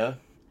Natalya.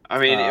 I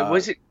mean,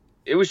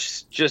 it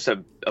was just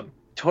a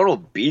total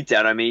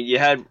beatdown. I mean, you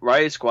had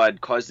Riot Squad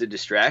cause the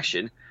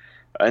distraction,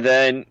 and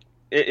then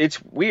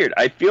it's weird.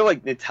 I feel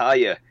like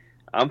Natalya.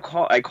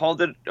 I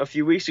called it a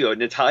few weeks ago.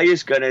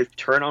 Natalya's gonna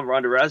turn on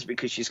Ronda Rousey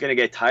because she's gonna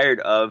get tired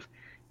of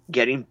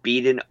getting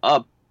beaten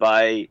up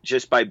by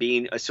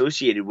being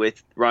associated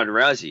with Ronda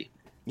Rousey.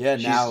 Yeah,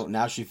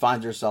 now she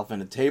finds herself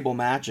in a table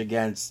match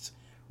against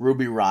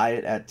Ruby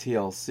Riott at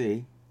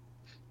TLC.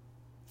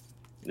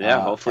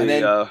 Yeah,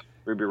 hopefully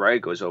Ruby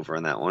Riott goes over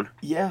on that one.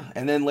 Yeah,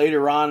 and then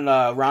later on,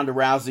 Ronda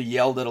Rousey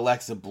yelled at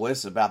Alexa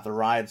Bliss about the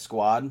Riot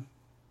Squad.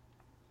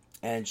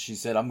 And she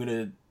said, I'm going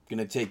to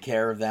gonna take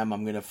care of them.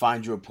 I'm gonna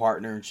find you a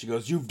partner. And she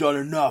goes, "You've done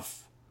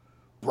enough,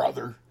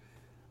 brother.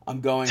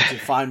 I'm going to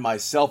find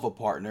myself a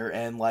partner."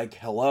 And like,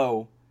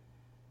 hello,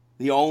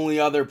 the only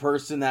other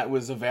person that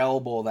was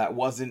available that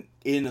wasn't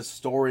in a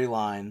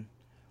storyline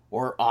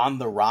or on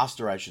the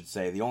roster, I should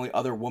say, the only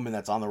other woman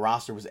that's on the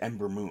roster was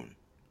Ember Moon.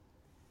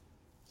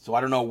 So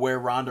I don't know where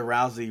Ronda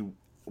Rousey,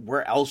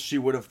 where else she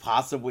would have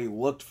possibly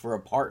looked for a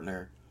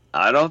partner.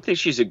 I don't think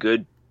she's a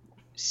good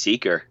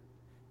seeker.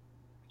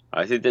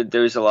 I think that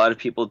there's a lot of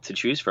people to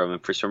choose from,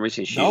 and for some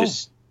reason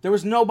there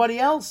was nobody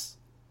else.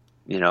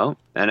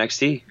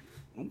 NXT.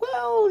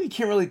 Well, you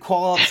can't really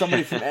call out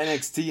somebody from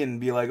NXT and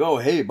be like, "Oh,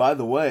 hey, by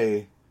the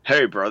way,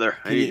 hey, brother,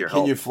 I need your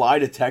help. Can you fly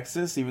to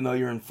Texas even though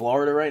you're in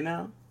Florida right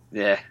now?"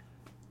 Yeah.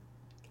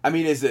 I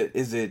mean, is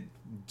it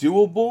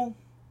doable?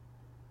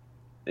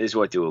 Is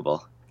what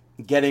doable?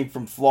 Getting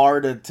from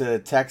Florida to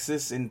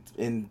Texas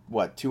in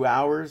what, 2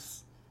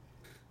 hours?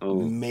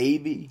 Ooh.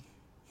 Maybe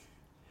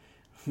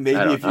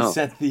if you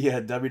sent the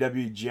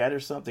WWE jet or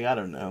something. I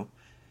don't know.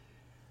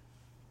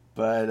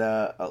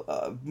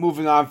 But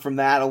moving on from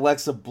that,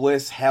 Alexa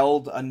Bliss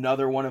held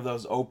another one of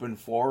those open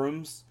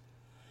forums,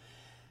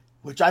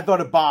 which I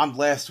thought it bombed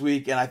last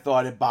week, and I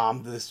thought it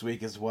bombed this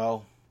week as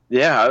well.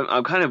 Yeah,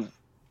 I'm kind of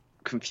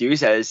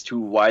confused as to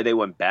why they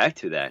went back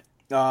to that.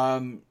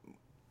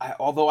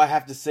 Although I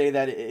have to say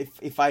that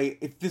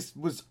if this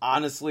was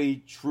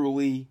honestly,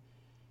 truly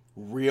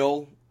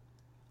real,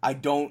 I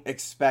don't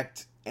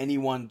expect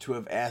anyone to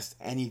have asked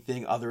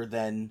anything other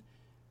than,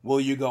 "Will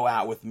you go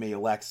out with me,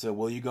 Alexa?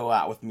 Will you go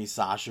out with me,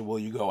 Sasha? Will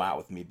you go out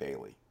with me,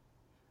 Bayley?"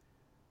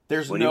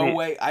 There's no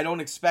way. I don't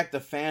expect a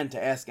fan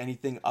to ask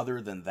anything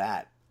other than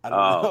that. I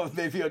don't know.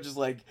 Maybe I'm just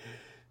like,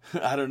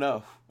 I don't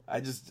know. I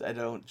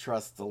don't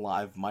trust the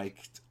live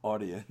mic'd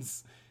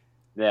audience.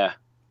 Yeah.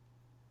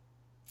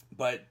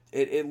 But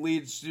it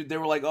leads to, they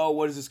were like, "Oh,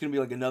 what is this going to be,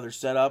 like another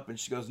setup?" And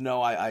she goes,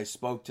 "No, I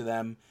spoke to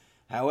them.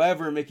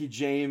 However, Mickie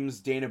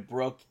James, Dana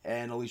Brooke,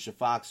 and Alicia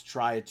Fox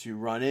tried to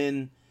run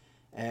in,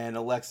 and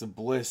Alexa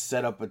Bliss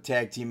set up a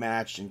tag team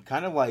match and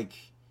kind of like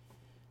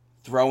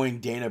throwing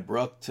Dana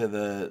Brooke to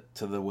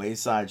the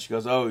wayside. She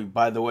goes, "Oh,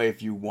 by the way,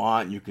 if you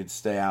want, you could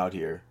stay out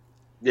here."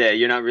 Yeah,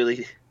 you're not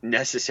really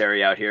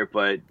necessary out here,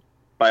 but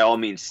by all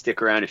means, stick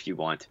around if you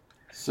want.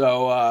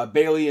 So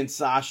Bayley and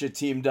Sasha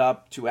teamed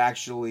up to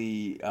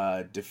actually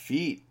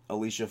defeat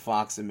Alicia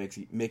Fox and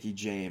Mickie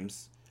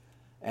James.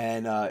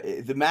 And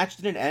the match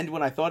didn't end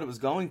when I thought it was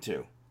going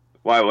to.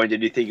 Why? When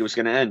did you think it was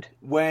going to end?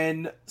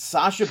 When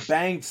Sasha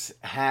Banks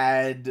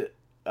had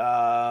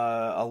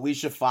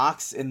Alicia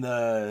Fox in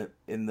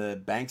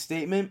the bank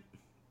statement,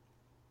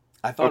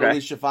 I thought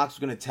Alicia Fox was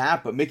going to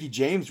tap, but Mickie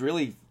James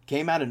really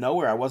came out of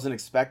nowhere. I wasn't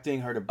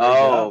expecting her to break it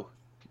up.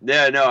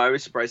 Yeah, no, I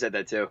was surprised at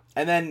that too.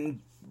 And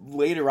then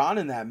later on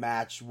in that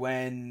match,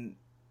 when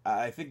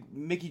I think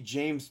Mickie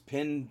James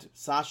pinned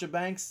Sasha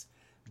Banks,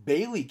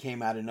 Bayley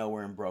came out of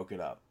nowhere and broke it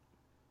up.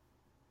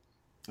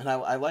 And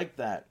I liked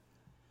that.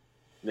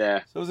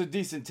 Yeah. So it was a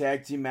decent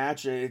tag team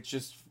match.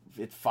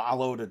 It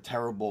followed a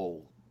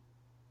terrible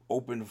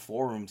open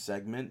forum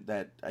segment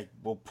that I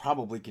will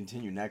probably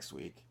continue next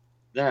week.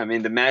 Yeah, I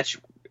mean, the match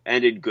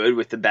ended good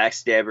with the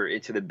backstabber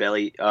into the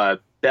belly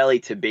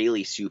to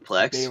Bayley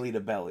suplex. Bayley to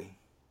belly.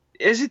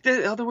 Is it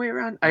the other way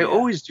around? Yeah. I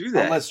always do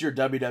that. Unless you're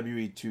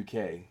WWE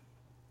 2K.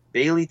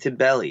 Bayley to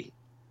belly.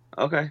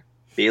 Okay.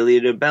 Bayley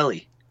to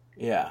belly.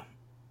 Yeah.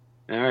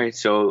 All right,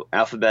 so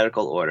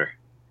alphabetical order.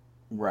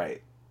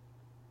 Right.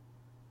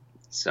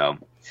 So,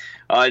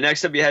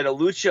 next up you had a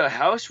Lucha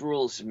House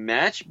Rules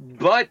match,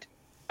 but,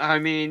 I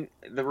mean,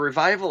 the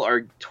Revival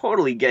are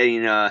totally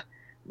getting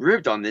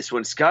ribbed on this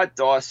one. Scott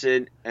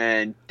Dawson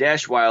and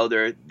Dash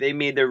Wilder, they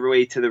made their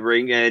way to the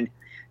ring, and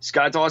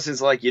Scott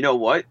Dawson's like, "You know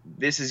what?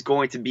 This is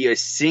going to be a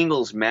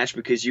singles match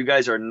because you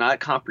guys are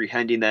not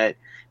comprehending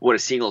what a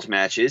singles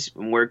match is,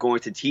 and we're going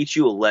to teach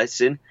you a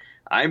lesson.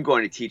 I'm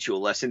going to teach you a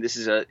lesson. This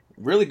is a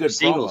really good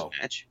singles promo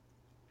match."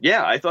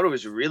 Yeah, I thought it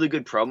was a really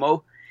good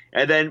promo.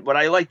 And then what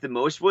I liked the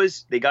most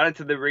was they got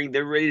into the ring,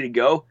 they're ready to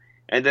go,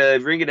 and the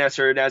ring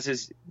announcer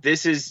announces,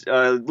 "This is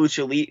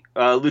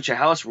Lucha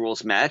House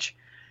Rules match,"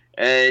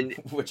 and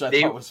which I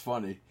thought was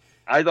funny.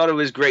 I thought it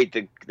was great.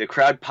 The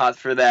crowd popped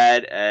for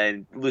that,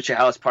 and Lucha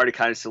House Party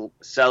kind of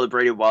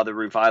celebrated while the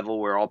Revival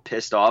were all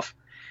pissed off.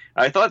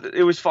 I thought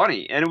it was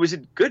funny, and it was a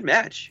good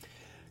match.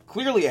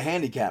 Clearly a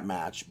handicap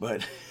match,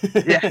 but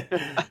yeah,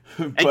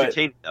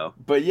 entertaining though.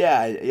 But yeah,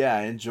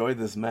 I enjoyed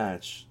this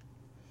match.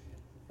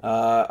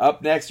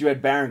 Up next, you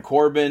had Baron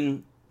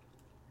Corbin.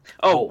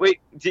 Oh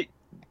wait,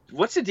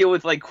 what's the deal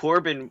with like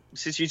Corbin?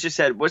 Since you just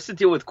said, what's the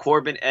deal with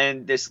Corbin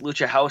and this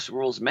Lucha House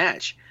Rules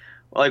match?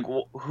 Like,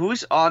 who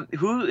is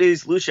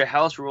Lucha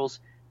House Rules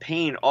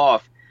paying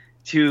off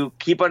to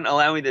keep on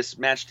allowing this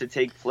match to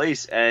take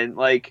place and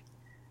like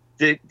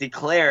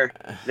declare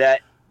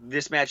that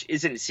this match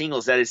isn't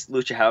singles, that it's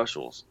Lucha House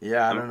Rules?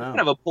 Yeah, I don't know. What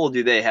kind of a pull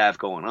do they have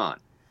going on?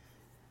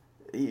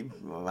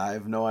 I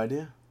have no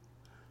idea.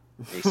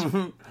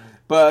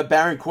 But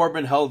Baron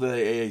Corbin held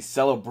a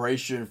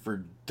celebration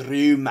for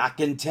Drew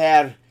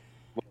McIntyre.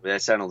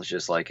 That sounded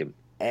just like him.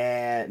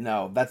 And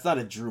no, that's not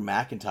a Drew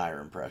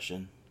McIntyre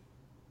impression.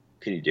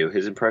 Can you do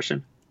his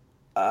impression?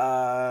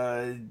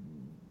 I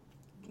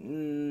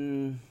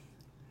don't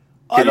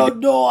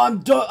know. I'm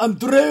Drew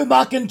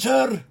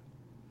McIntyre.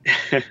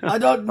 I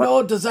don't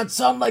know. Does that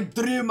sound like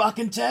Drew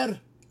McIntyre?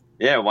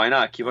 Yeah, why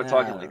not? Keep on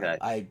talking like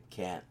that. I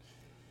can't.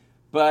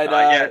 But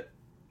yeah.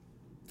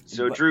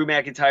 So Drew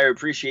McIntyre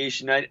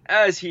Appreciation Night,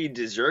 as he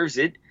deserves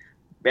it.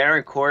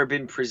 Baron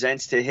Corbin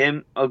presents to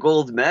him a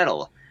gold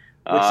medal.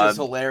 Which is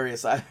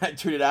hilarious. I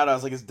tweeted out, I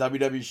was like, is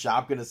WWE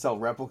Shop going to sell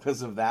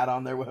replicas of that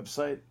on their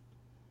website?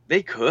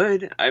 They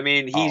could. I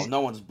mean,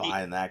 no one's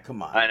buying that.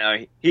 Come on. I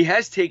know. He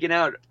has taken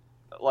out,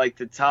 like,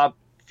 the top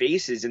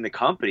faces in the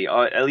company,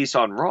 at least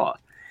on Raw.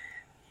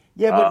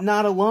 Yeah, but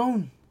not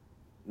alone.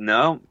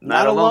 No,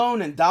 not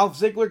alone. And Dolph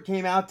Ziggler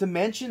came out to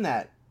mention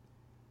that.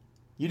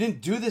 You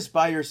didn't do this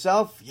by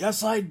yourself.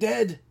 Yes, I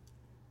did.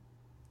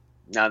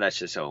 No, that's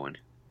just Owen.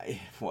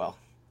 Well,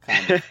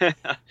 kind of.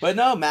 But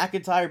no,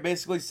 McIntyre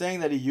basically saying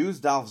that he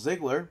used Dolph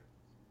Ziggler.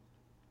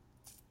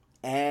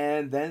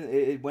 And then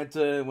it went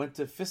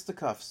to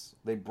fisticuffs.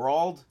 They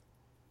brawled.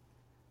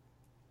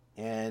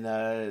 And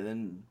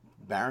then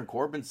Baron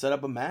Corbin set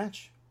up a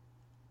match.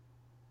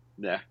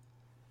 Yeah.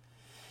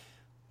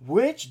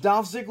 Which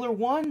Dolph Ziggler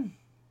won.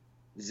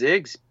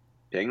 Ziggs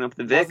picking up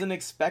the Vic. Wasn't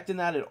expecting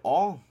that at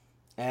all.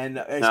 And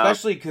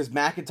especially because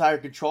McIntyre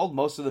controlled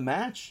most of the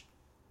match.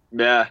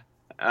 Yeah.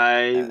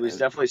 I was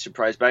definitely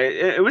surprised by it.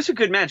 It was a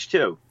good match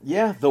too.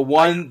 Yeah, the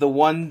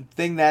one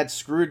thing that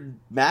screwed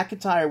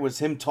McIntyre was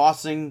him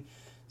tossing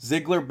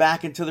Ziggler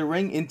back into the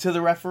ring, into the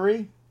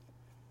referee.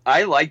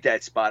 I like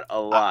that spot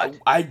a lot.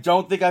 I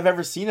don't think I've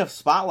ever seen a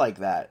spot like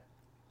that.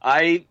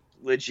 I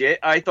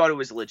thought it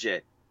was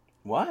legit.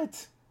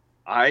 What?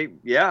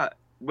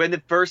 When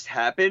it first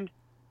happened,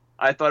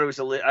 I thought it was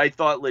I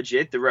thought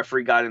legit. The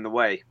referee got in the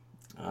way.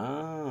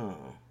 Oh.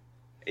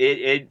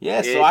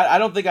 I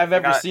don't think I've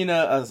ever seen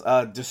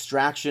a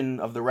distraction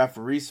of the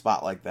referee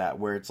spot like that,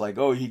 where it's like,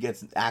 oh, he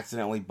gets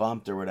accidentally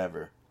bumped or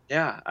whatever.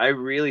 Yeah, I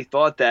really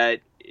thought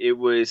that it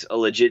was a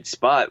legit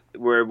spot,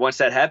 where once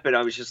that happened,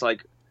 I was just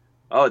like,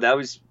 oh, that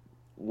was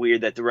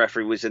weird that the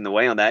referee was in the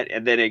way on that.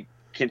 And then it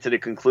came to the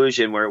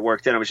conclusion where it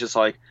worked in. I was just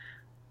like,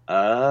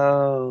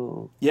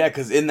 oh. Yeah,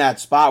 because in that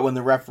spot when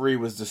the referee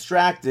was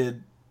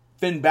distracted,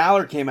 Finn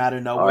Balor came out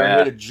of nowhere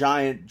and hit a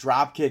giant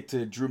drop kick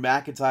to Drew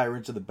McIntyre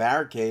into the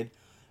barricade.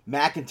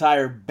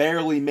 McIntyre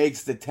barely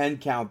makes the 10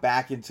 count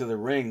back into the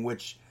ring,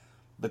 which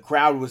the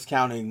crowd was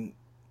counting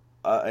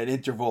an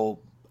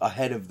interval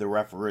ahead of the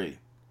referee.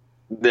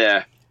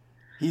 Yeah.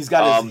 He's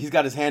got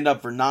his hand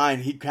up for 9.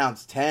 He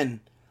counts 10.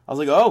 I was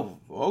like, oh,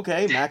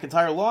 okay,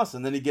 McIntyre lost.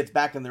 And then he gets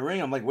back in the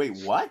ring. I'm like, wait,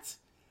 what?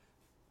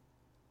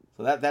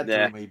 So that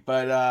threw me.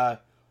 But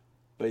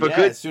yeah,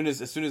 good. As soon as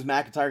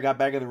McIntyre got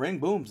back in the ring,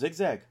 boom,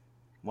 zigzag.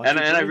 And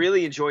I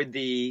really enjoyed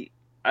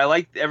I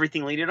liked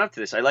everything leading up to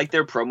this. I liked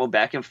their promo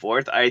back and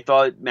forth. I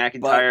thought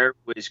McIntyre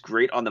was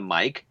great on the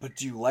mic. But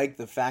do you like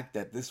the fact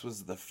that this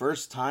was the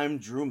first time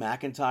Drew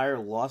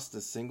McIntyre lost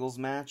a singles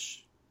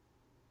match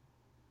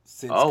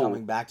since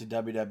coming back to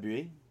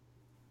WWE?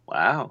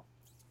 Wow.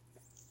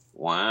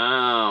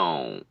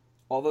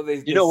 Although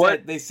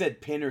they said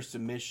pin or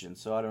submission,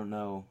 so I don't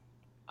know.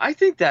 I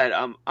think that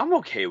I'm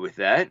okay with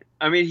that.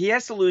 I mean, he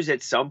has to lose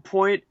at some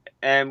point,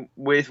 and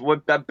with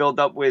what that built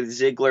up with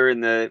Ziggler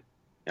and the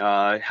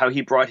how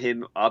he brought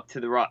him up to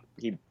the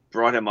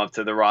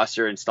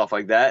roster and stuff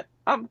like that.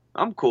 I'm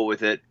cool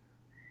with it.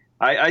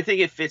 I think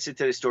it fits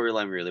into the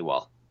storyline really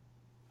well.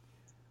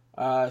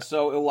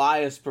 So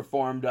Elias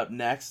performed up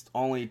next,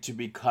 only to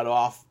be cut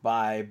off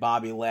by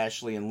Bobby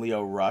Lashley and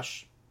Lio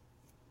Rush.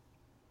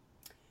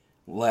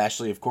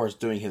 Lashley, of course,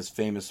 doing his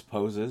famous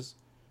poses.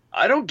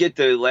 I don't get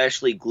the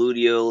Lashley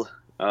gluteal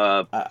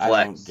flex.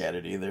 I don't get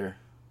it either.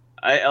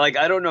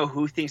 I don't know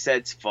who thinks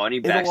that's funny.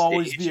 It'll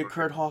always be a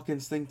Kurt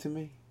Hawkins thing to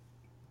me.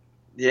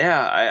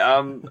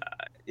 Yeah,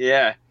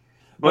 yeah.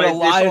 But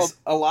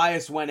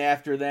Elias went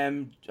after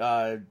them,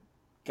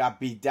 got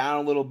beat down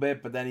a little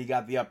bit, but then he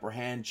got the upper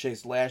hand,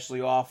 chased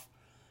Lashley off,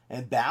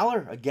 and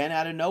Balor again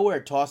out of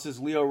nowhere tosses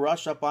Lio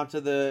Rush up onto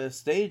the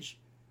stage,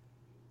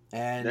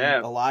 and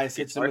Elias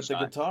hits him with the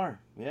guitar.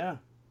 Yeah.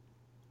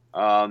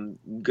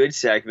 Good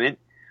segment.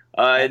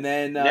 And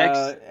then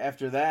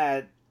after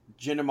that,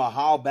 Jinder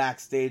Mahal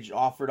backstage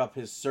offered up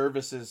his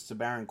services to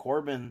Baron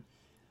Corbin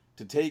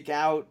to take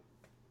out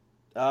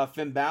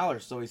Finn Balor.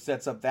 So he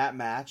sets up that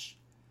match.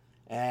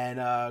 And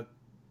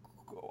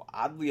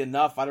oddly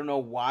enough, I don't know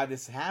why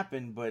this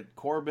happened, but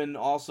Corbin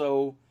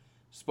also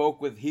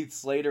spoke with Heath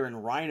Slater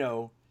and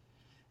Rhino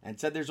and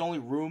said there's only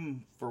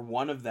room for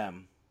one of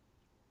them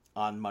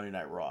on Monday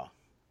Night Raw.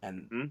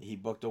 And he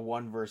booked a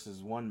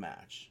 1-versus-1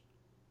 match.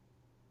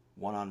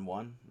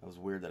 1-on-1? That was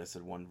weird that I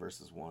said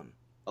 1-versus-1.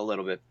 A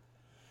little bit.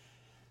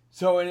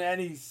 So in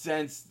any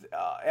sense,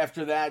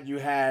 after that you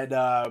had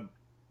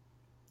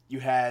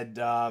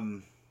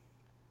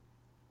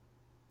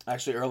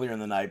actually earlier in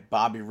the night,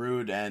 Bobby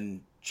Roode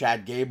and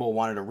Chad Gable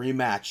wanted a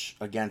rematch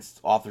against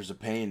Authors of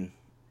Pain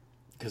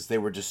because they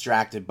were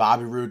distracted.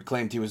 Bobby Roode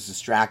claimed he was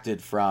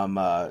distracted from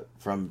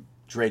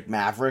Drake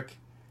Maverick.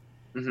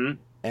 Mm-hmm.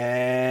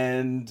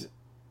 And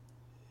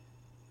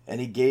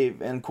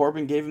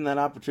Corbin gave him that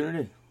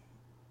opportunity.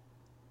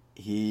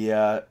 He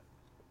said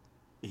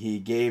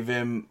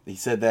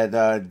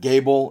that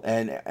Gable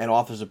and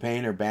Authors of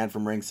Pain are banned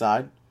from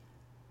ringside.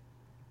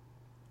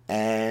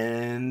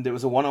 And it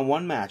was a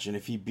one-on-one match. And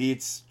if he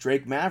beats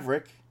Drake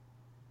Maverick,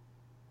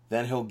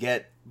 then he'll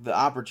get the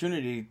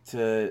opportunity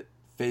to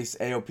face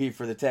AOP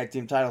for the tag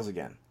team titles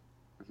again.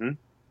 Mm-hmm.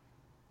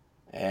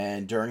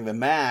 And during the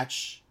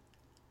match,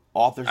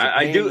 Authors of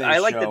Pain, I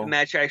like that the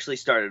match actually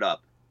started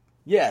up.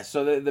 Yeah,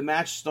 so the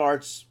match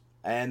starts,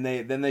 and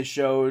they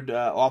showed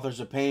Authors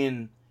of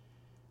Pain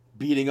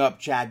beating up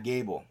Chad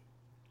Gable.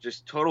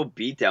 Just total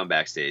beatdown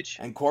backstage.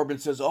 And Corbin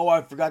says, "Oh,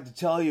 I forgot to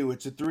tell you,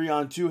 it's a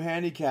 3-on-2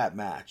 handicap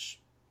match."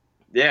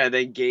 Yeah,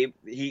 then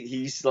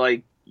he's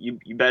like, you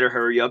better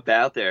hurry up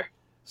out there.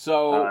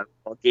 So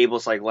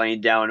Gable's like laying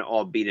down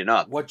all beaten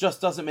up. What just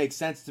doesn't make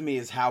sense to me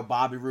is how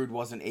Bobby Roode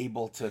wasn't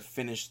able to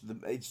finish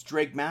it's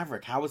Drake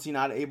Maverick. How was he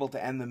not able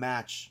to end the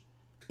match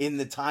in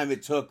the time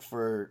it took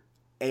for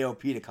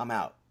AOP to come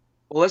out?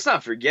 Well, let's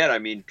not forget, I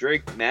mean,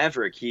 Drake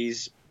Maverick, he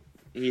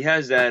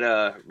has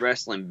that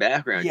wrestling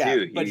background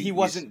too. But he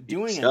wasn't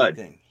doing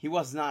anything. He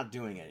was not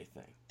doing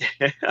anything.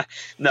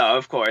 No,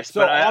 of course.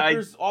 So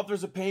but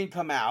Authors of Pain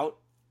come out,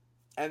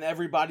 and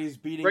everybody's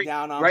beating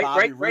down on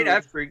Bobby Roode.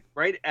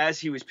 Right as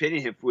he was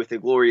pinning him with a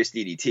glorious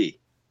DDT.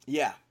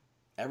 Yeah.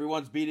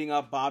 Everyone's beating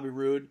up Bobby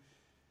Roode.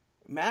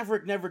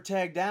 Maverick never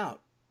tagged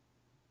out.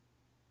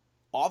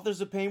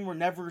 Authors of Pain were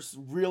never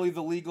really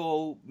the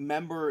legal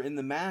member in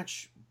the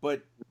match,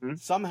 but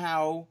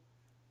somehow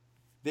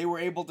they were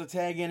able to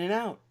tag in and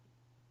out.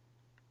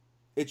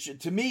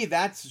 To me,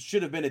 that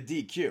should have been a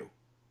DQ.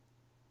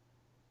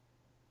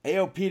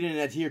 AOP didn't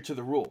adhere to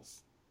the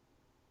rules.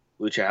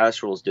 Lucha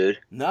House rules, dude.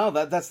 No,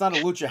 that's not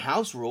a Lucha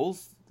House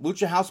rules.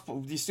 Lucha House,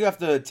 you still have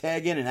to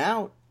tag in and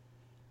out.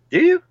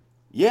 Do you?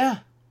 Yeah.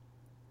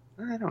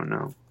 I don't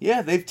know.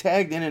 Yeah, they've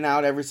tagged in and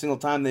out every single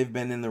time they've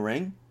been in the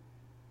ring.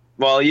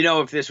 Well,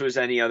 if this was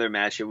any other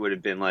match, it would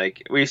have been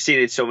like, we've seen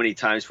it so many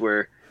times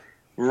where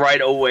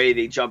right away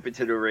they jump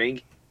into the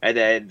ring and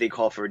then they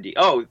call for a D.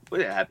 Oh, what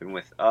did it happen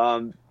with?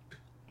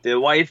 The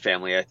Wyatt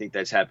family, I think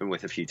that's happened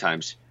with a few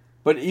times.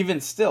 But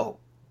even still,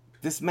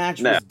 this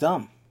match was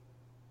dumb.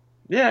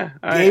 Yeah.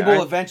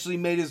 Gable eventually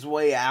made his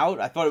way out.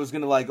 I thought it was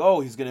going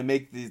to he's going to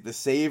make the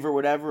save or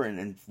whatever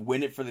and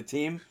win it for the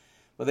team.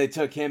 But they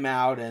took him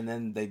out and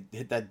then they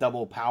hit that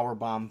double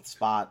powerbomb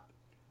spot.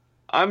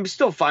 I'm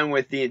still fine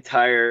with the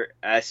entire...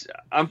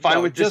 I'm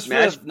fine with this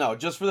match.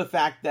 Just for the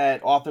fact that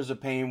Authors of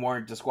Pain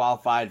weren't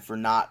disqualified for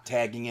not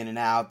tagging in and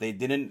out.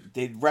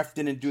 The ref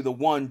didn't do the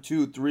 1,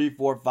 2, 3,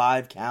 4,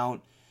 5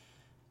 count.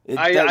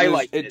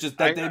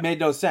 It made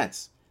no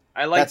sense.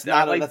 That's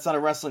not a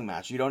wrestling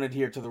match. You don't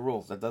adhere to the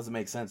rules. That doesn't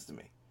make sense to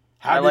me.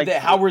 How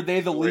were they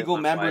the legal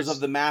members of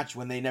the match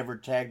when they never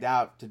tagged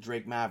out to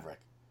Drake Maverick?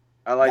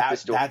 I like the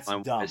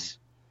storyline. That's dumb.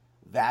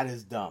 That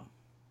is dumb.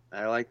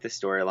 I like the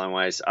storyline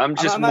wise. I'm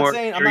not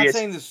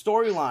saying the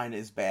storyline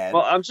is bad.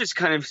 Well, I'm just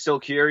kind of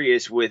still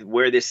curious with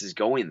where this is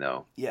going,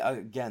 though. Yeah,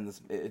 again,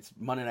 it's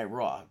Monday Night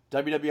Raw.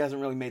 WWE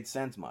hasn't really made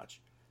sense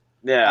much.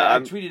 Yeah, I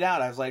tweeted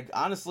out. I was like,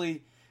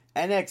 honestly,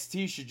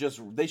 NXT should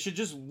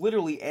just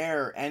literally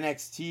air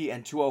NXT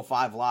and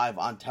 205 Live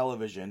on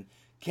television.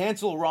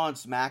 Cancel Raw and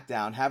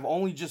SmackDown. Have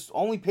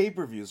only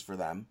pay-per-views for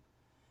them,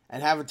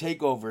 and have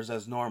takeovers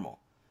as normal.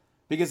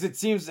 Because it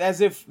seems as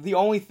if the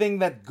only thing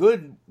that's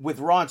good with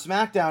Raw and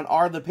SmackDown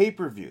are the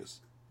pay-per-views.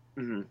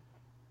 Mm-hmm.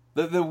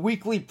 The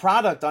weekly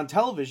product on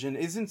television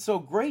isn't so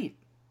great.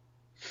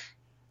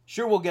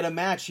 Sure, we'll get a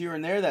match here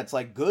and there that's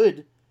like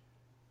good,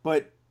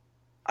 but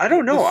I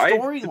don't know.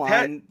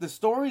 The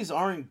stories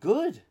aren't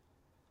good.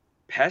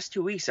 Past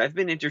 2 weeks, I've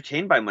been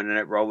entertained by Monday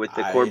Night Raw with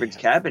the Corbin's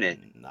Cabinet.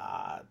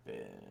 Not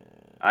been.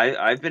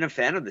 I've been a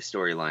fan of the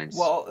storylines.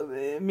 Well,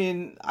 I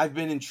mean, I've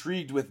been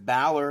intrigued with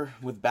Balor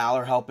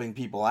helping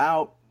people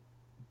out,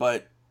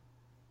 but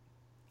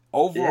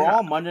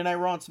overall, Monday Night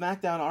Raw and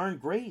SmackDown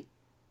aren't great.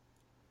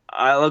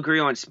 I'll agree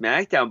on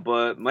SmackDown,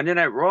 but Monday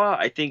Night Raw,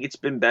 I think it's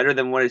been better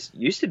than what it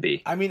used to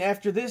be. I mean,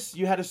 after this,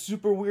 you had a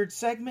super weird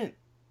segment.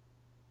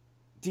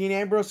 Dean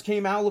Ambrose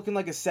came out looking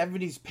like a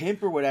 70s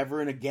pimp or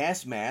whatever in a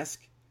gas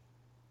mask,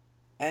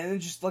 and then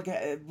just like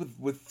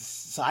with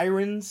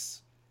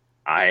sirens.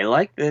 I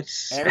like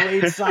this. Air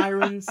raid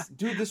sirens.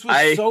 Dude, this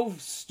was so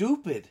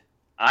stupid.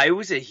 I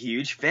was a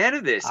huge fan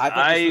of this. I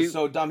thought this was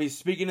so dumb. He's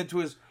speaking into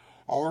his...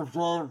 Like,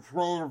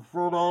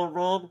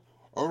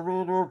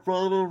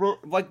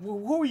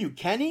 who are you,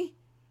 Kenny?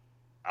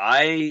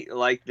 I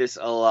like this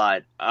a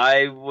lot.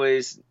 I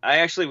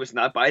actually was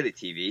not by the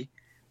TV,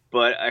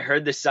 but I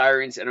heard the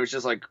sirens and I was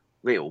just like,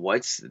 wait,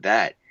 what's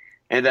that?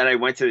 And then I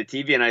went to the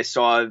TV and I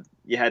saw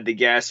you had the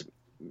gas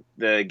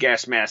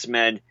mask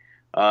men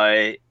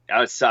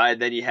outside.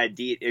 Then you had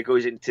it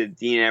goes into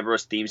Dean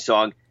Ambrose theme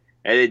song,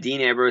 and then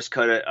Dean Ambrose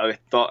I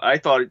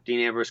thought Dean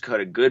Ambrose cut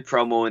a good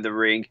promo in the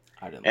ring,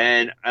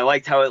 I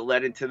liked how it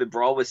led into the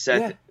brawl with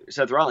Seth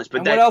Rollins.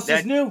 But what else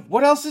is new?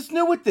 What else is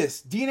new with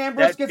this? Dean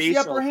Ambrose gets the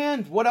upper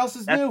hand. What else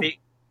is new?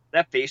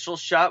 that facial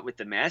shot with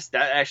the mask,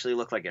 that actually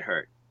looked like it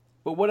hurt.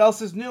 But what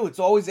else is new? It's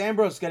always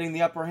Ambrose getting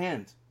the upper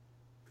hand.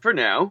 For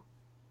now.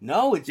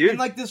 No, it's been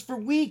like this for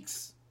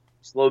weeks.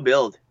 Slow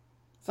build.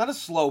 It's not a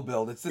slow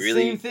build. It's the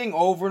Really? same thing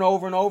over and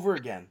over and over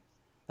again.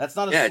 That's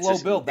not a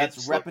slow build.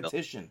 That's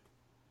repetition.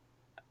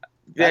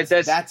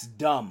 That's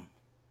dumb.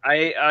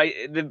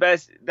 The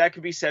best that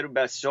could be said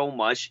about so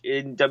much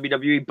in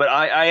WWE, but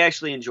I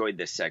actually enjoyed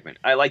this segment.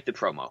 I liked the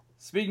promo.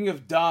 Speaking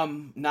of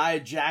dumb, Nia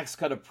Jax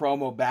cut a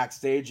promo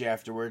backstage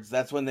afterwards.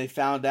 That's when they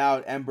found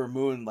out Ember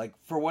Moon, like,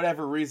 for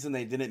whatever reason,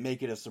 they didn't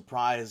make it a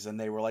surprise, and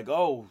they were like,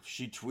 oh,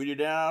 she tweeted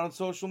it out on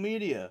social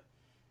media.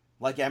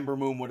 Like Ember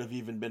Moon would have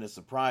even been a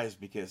surprise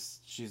because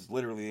she's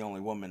literally the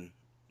only woman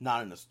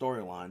not in the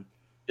storyline.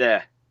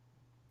 Yeah.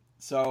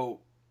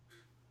 So,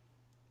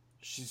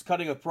 she's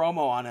cutting a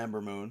promo on Ember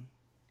Moon,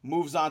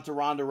 moves on to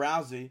Ronda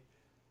Rousey,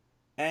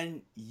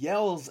 and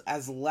yells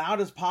as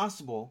loud as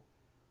possible,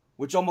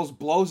 which almost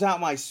blows out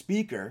my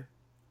speaker.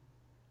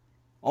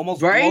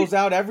 Almost blows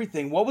out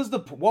everything. What was the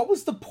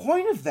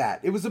point of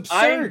that? It was absurd.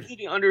 I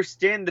didn't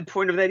understand the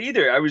point of that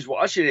either. I was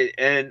watching it,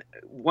 and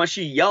once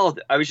she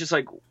yelled, I was just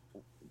like,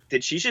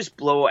 did she just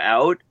blow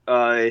out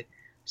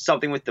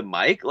something with the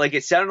mic? Like,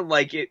 it sounded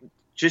like it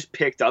just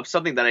picked up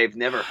something that I've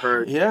never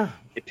heard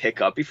it pick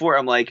up before.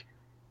 I'm like,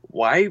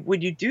 why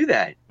would you do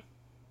that?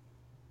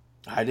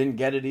 I didn't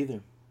get it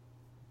either.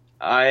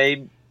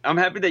 I'm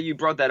happy that you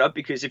brought that up,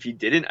 because if you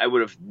didn't, I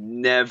would have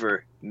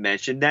never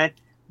mentioned that.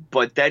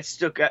 But that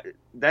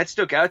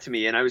stuck out to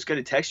me, and I was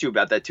going to text you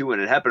about that too when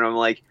it happened. I'm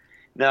like,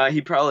 nah, he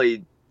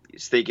probably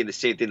is thinking the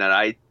same thing that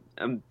I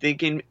am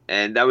thinking,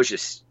 and that was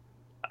just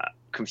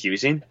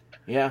confusing.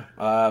 Yeah.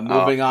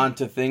 Moving on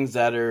to things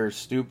that are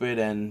stupid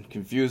and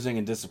confusing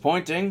and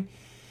disappointing.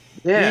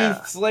 Yeah.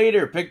 Heath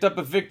Slater picked up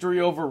a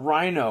victory over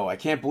Rhino. I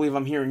can't believe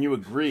I'm hearing you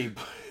agree.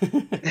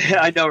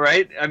 I know,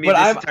 right? I mean,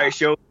 this entire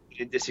show is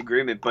in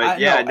disagreement, but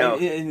I know.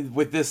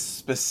 With this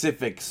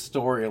specific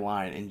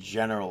storyline in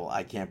general,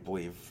 I can't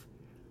believe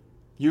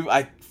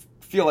I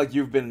feel like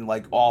you've been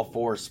like all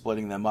for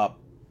splitting them up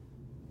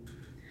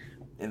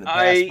in the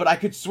past, but I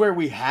could swear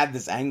we had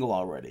this angle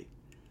already.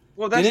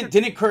 Well,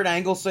 didn't Kurt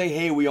Angle say,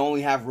 "Hey, we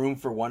only have room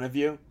for one of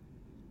you"?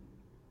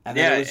 And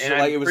then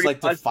it was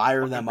like to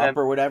fire them up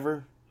or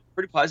whatever.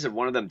 Pretty positive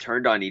one of them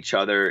turned on each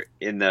other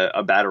in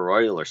a battle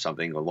royal or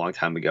something a long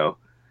time ago.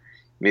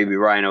 Maybe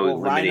Rhino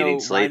eliminating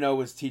Slater. Rhino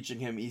was teaching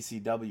him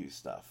ECW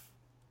stuff.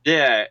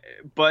 Yeah,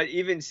 but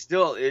even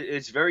still,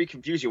 it's very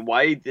confusing.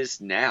 Why this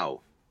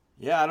now?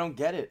 Yeah, I don't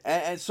get it.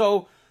 And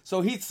so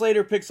Heath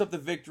Slater picks up the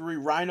victory.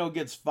 Rhino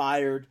gets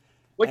fired.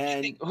 What do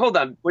you think? Hold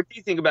on. What do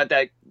you think about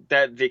that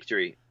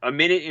victory? A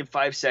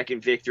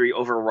 1:05 victory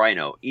over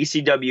Rhino.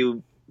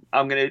 ECW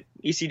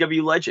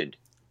legend.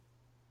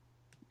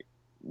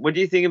 What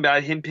do you think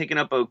about him picking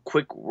up a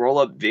quick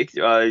roll-up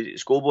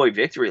schoolboy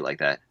victory like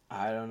that?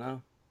 I don't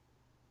know.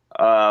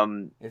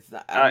 It's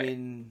not.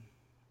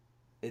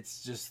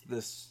 It's just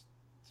this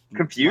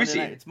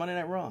confusing. It's Monday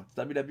Night Raw. It's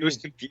WWE. It was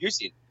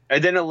confusing,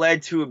 and then it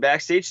led to a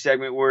backstage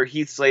segment where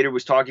Heath Slater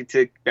was talking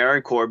to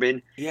Baron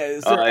Corbin. Yeah,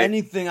 is there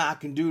anything I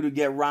can do to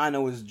get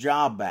Rhino his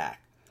job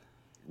back?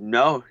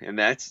 No, and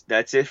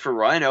that's it for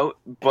Rhino.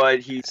 But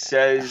he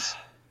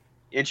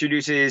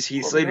introduces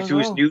Heath Slater to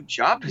his new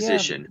job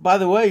position. By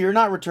the way, you're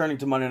not returning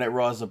to Monday Night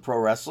Raw as a pro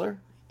wrestler.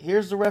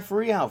 Here's the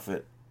referee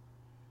outfit.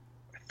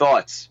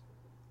 Thoughts?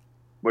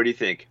 What do you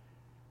think?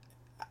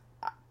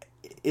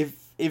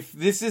 If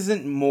this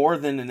isn't more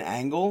than an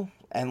angle,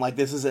 and like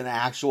this is an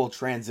actual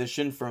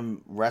transition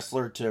from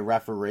wrestler to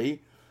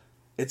referee,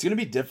 it's going to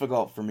be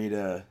difficult for me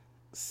to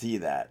see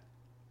that.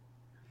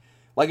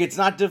 Like, it's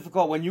not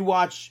difficult when you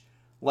watch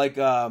like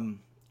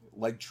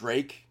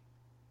Drake.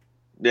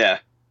 Yeah.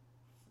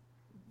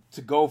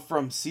 To go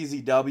from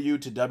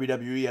CZW to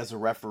WWE as a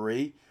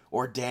referee,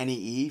 or Danny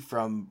E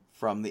from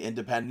the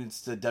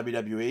independents to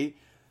WWE.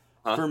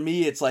 Huh? For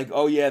me, it's like,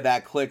 oh yeah,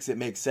 that clicks. It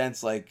makes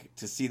sense, like,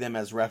 to see them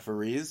as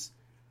referees.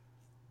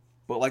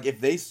 But like,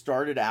 if they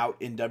started out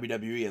in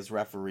WWE as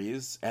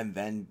referees and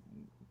then,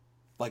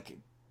 like,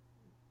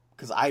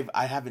 because I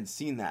haven't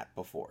seen that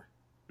before.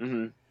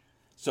 Mm-hmm.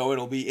 So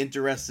it'll be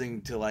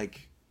interesting to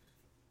like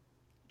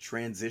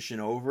transition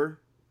over.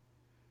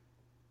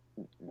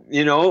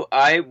 You know,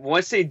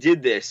 once they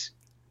did this,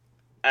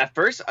 at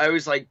first I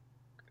was like,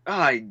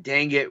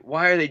 dang it,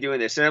 why are they doing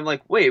this? And I'm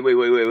like,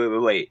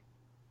 wait.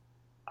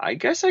 I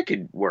guess I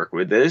could work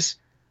with this.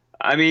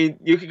 I mean,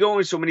 you could go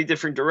in so many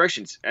different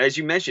directions. As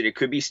you mentioned, it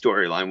could be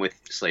storyline with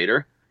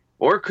Slater,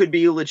 or it could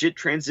be a legit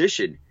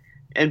transition.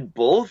 And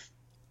both,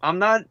 I'm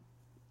not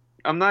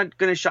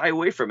going to shy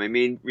away from. I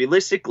mean,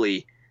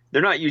 realistically,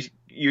 they're not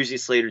using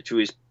Slater to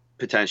his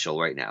potential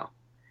right now.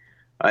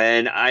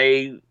 And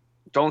I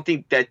don't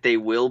think that they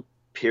will,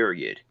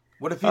 period.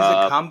 What if he's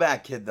a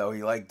comeback kid, though?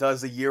 He like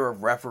does a year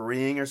of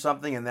refereeing or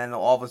something, and then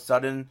all of a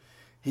sudden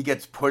he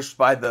gets pushed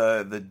by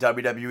the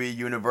WWE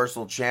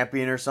Universal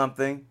Champion or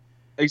something.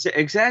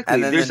 Exactly.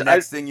 And then the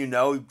next thing you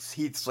know,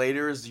 Heath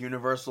Slater is the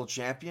Universal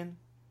Champion.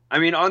 I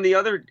mean, on the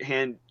other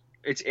hand,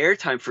 it's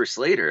airtime for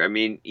Slater. I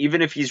mean,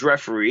 even if he's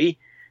referee,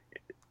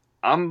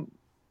 I'm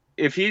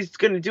if he's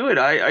going to do it,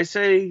 I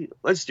say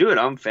let's do it.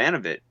 I'm a fan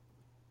of it.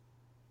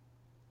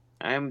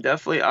 I'm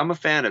a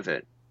fan of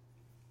it.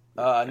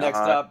 Next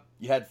up,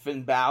 you had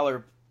Finn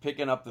Balor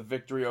picking up the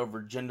victory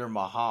over Jinder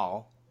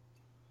Mahal.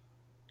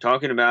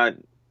 Talking about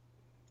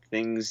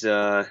things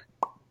that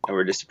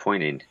were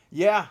disappointing.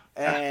 Yeah,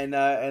 and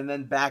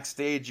then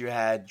backstage you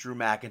had Drew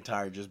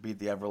McIntyre just beat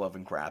the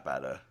ever-loving crap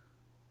out of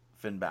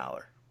Finn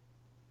Balor.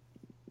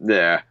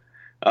 Yeah.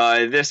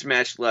 This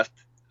match left...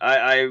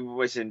 I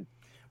wasn't...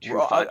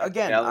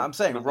 I'm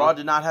saying Raw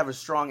did not have a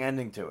strong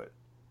ending to it.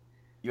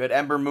 You had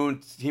Ember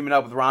Moon teaming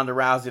up with Ronda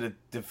Rousey to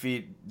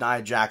defeat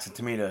Nia Jax and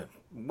Tamina. It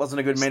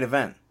wasn't a good main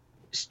event.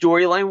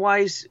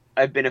 Storyline-wise,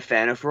 I've been a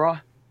fan of Raw.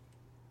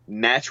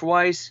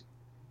 Match-wise,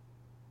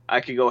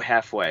 I could go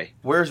halfway.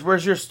 Where's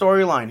your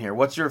storyline here?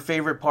 What's your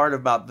favorite part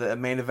about the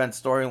main event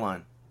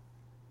storyline?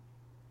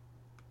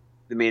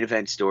 The main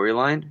event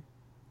storyline?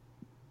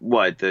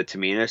 What, the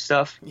Tamina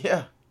stuff?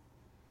 Yeah.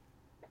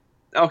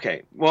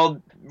 Okay,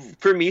 well,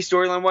 for me,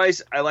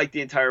 storyline-wise, I like the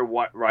entire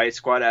Riot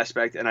Squad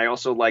aspect, and I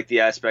also like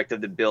the aspect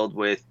of the build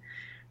with...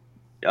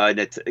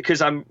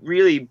 because I'm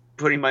really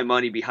putting my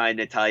money behind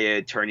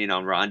Natalya turning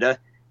on Ronda,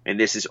 and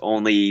this is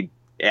only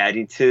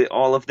adding to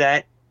all of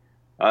that.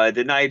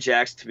 The Nia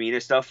Jax,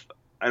 Tamina stuff,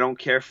 I don't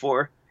care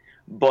for,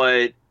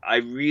 but I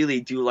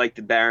really do like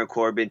the Baron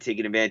Corbin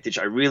taking advantage.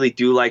 I really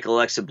do like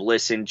Alexa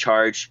Bliss in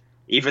charge,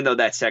 even though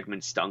that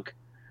segment stunk.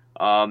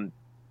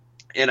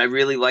 And I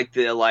really like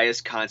the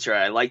Elias concert.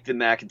 I like the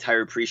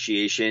McIntyre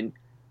appreciation.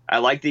 I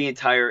like the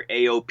entire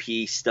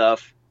AOP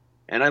stuff.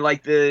 And I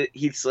like the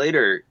Heath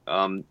Slater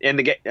and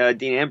the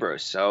Dean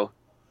Ambrose. So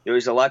there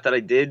was a lot that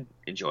I did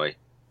enjoy.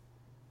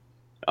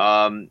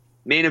 Main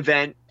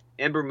event,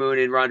 Ember Moon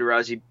and Ronda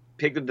Rousey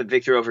picked up the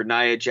victory over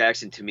Nia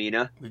Jax and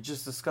Tamina. We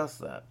just discussed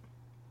that.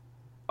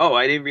 Oh,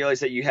 I didn't realize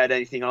that you had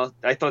anything else.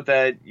 I thought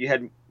that you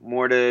had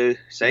more to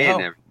say in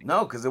there.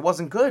 No, because it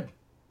wasn't good.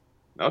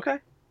 Okay.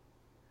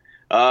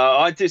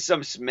 On to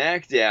some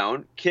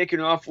SmackDown, kicking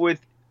off with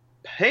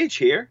Paige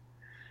here.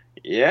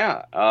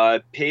 Yeah,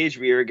 Paige,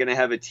 we are going to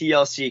have a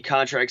TLC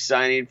contract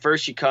signing.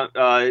 First, she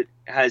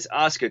has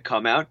Asuka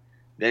come out,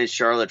 then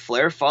Charlotte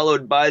Flair,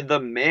 followed by the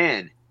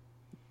man,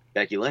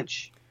 Becky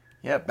Lynch.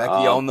 Yeah,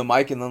 Becky owned the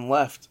mic and then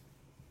left.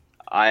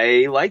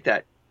 I like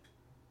that.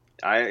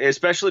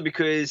 Especially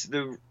because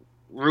the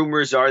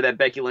rumors are that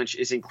Becky Lynch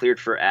isn't cleared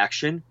for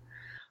action.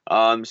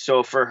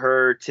 So for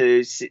her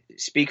to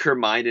speak her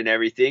mind and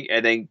everything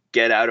and then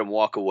get out and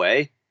walk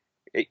away,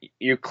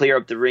 you clear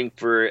up the ring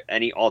for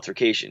any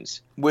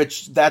altercations.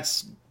 Which,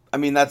 that's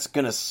going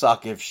to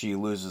suck if she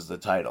loses the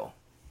title.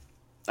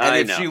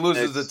 And if she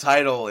loses the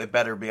title, it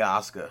better be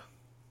Asuka.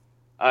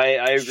 I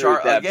agree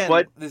with that. Again,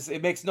 but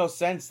it makes no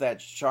sense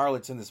that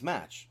Charlotte's in this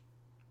match.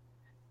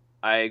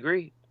 I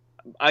agree.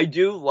 I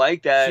do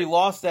like that. She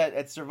lost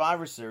at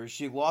Survivor Series.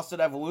 She lost at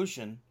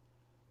Evolution.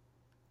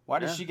 Why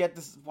does she get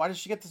this? Why does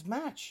she get this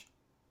match?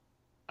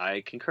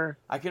 I concur.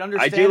 I can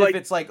understand if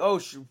it's like,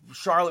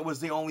 Charlotte was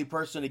the only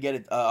person to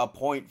get a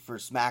point for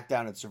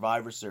SmackDown at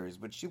Survivor Series,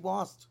 but she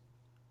lost.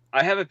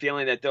 I have a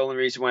feeling that the only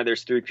reason why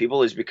there's 3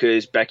 people is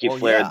because Becky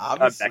Lynch,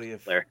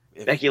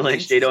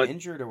 they don't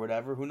injured or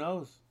whatever. Who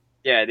knows?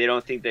 Yeah, they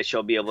don't think that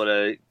she'll be able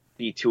to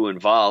be too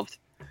involved.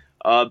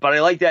 But I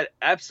like that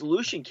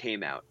Absolution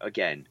came out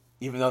again.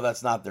 Even though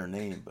that's not their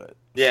name, but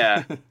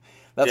yeah,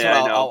 that's what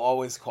I'll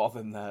always call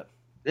them that.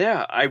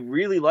 Yeah, I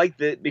really like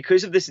that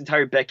because of this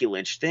entire Becky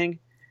Lynch thing,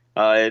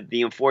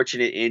 the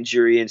unfortunate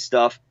injury and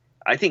stuff.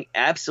 I think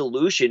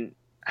Absolution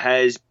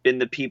has been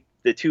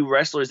the 2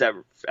 wrestlers that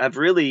have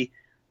really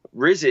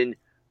risen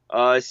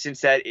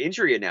since that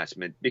injury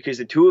announcement, because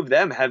the 2 of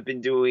them have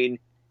been doing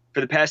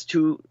for the past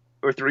 2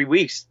 or 3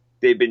 weeks.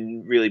 They've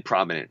been really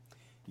prominent.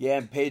 Yeah,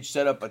 and Paige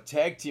set up a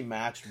tag team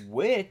match,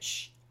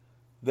 which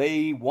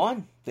they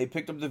won. They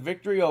picked up the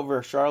victory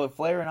over Charlotte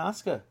Flair and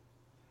Asuka.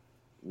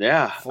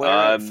 Yeah.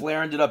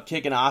 Flair ended up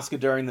kicking Asuka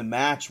during the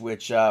match,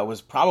 which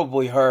was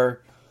probably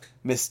her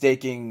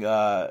mistaking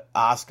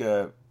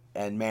Asuka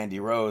and Mandy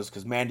Rose,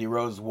 because Mandy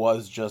Rose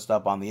was just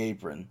up on the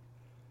apron.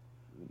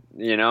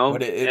 You know?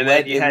 But it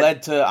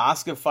led to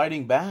Asuka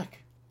fighting back.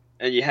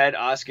 And you had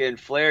Asuka and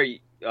Flair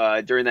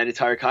during that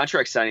entire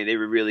contract signing. They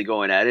were really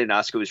going at it, and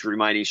Asuka was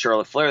reminding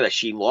Charlotte Flair that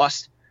she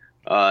lost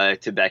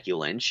to Becky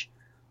Lynch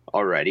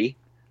already.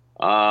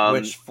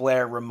 Which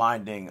Flair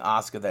reminding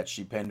Asuka that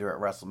she pinned her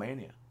at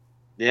WrestleMania.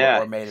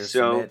 Yeah. Or made her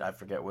submit. I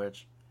forget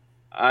which.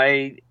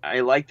 I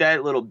like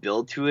that little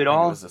build to it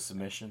all. It was a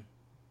submission.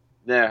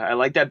 Yeah, I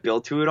like that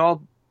build to it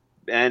all.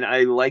 And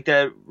I like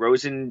that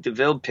Rose and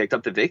DeVille picked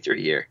up the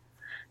victory here.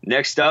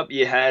 Next up,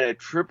 you had a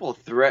triple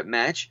threat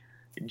match.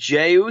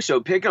 Jey Uso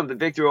picked up the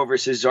victory over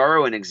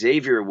Cesaro and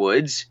Xavier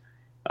Woods.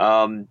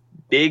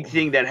 Big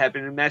thing that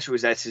happened in the match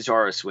was that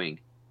Cesaro swing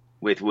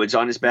with Woods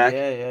on his back.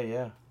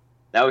 Yeah.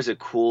 That was a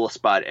cool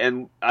spot.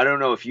 And I don't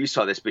know if you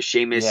saw this, but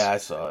Sheamus... Yeah, I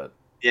saw it.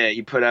 Yeah,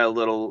 he put out a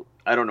little...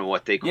 I don't know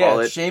what they call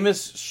it.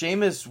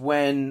 Sheamus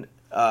when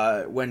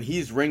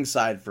he's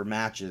ringside for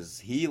matches,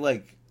 he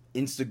like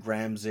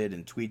Instagrams it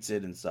and tweets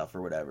it and stuff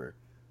or whatever.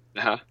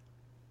 Uh-huh.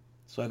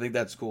 So I think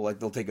that's cool. Like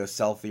they'll take a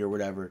selfie or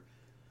whatever.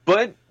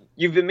 But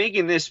you've been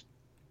making this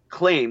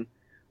claim,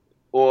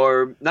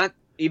 or not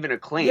even a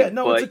claim. Yeah,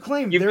 no, but it's a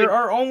claim. There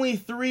are only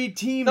 3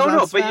 teams on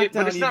SmackDown.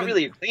 But it's not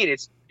really a claim.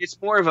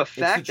 It's more of a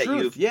fact that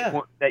truth,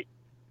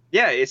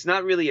 it's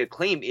not really a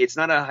claim. It's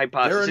not a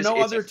hypothesis. There are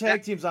no other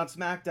tag teams on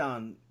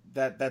SmackDown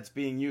that's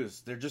being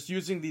used. They're just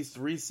using these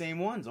 3 same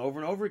ones over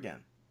and over again.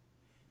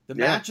 The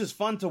match is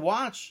fun to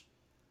watch,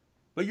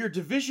 but your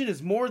division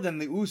is more than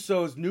the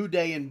Usos, New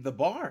Day, and The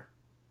Bar.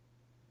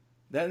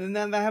 And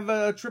then they have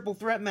a triple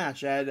threat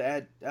match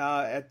at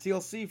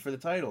TLC for the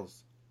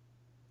titles.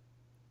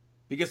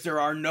 Because there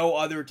are no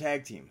other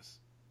tag teams.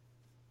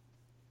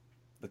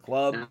 The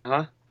Club,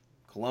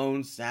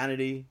 Cologne,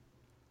 Sanity.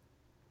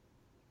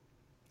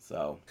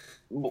 So,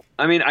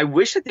 I mean, I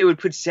wish that they would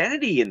put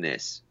Sanity in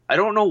this. I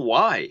don't know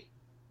why.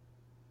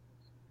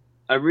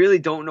 I really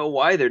don't know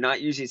why they're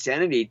not using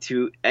Sanity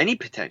to any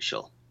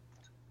potential.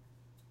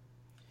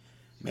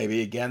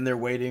 Maybe, again, they're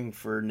waiting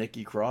for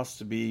Nikki Cross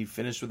to be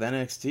finished with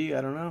NXT.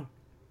 I don't know.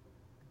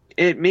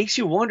 It makes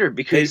you wonder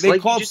because... They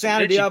called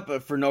Sanity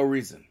up for no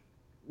reason.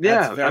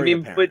 Yeah, I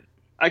mean, apparent. but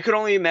I could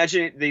only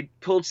imagine they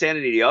pulled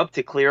Sanity up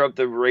to clear up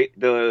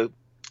the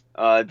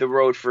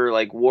road for,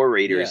 like, War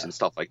Raiders and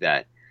stuff like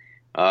that.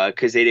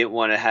 Because they didn't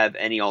want to have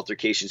any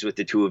altercations with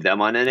the 2 of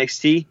them on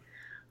NXT.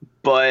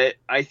 But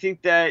I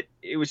think that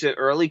it was an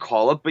early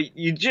call-up. But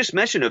you just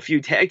mentioned a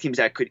few tag teams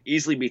that could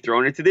easily be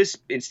thrown into this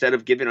instead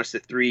of giving us the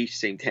 3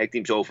 same tag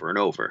teams over and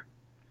over.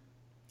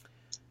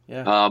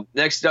 Yeah.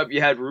 Next up,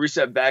 you had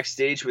Rusev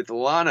backstage with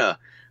Lana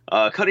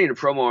cutting a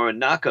promo on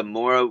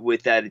Nakamura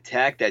with that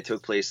attack that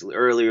took place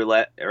earlier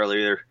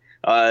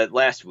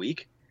last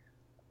week.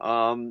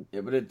 But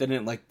it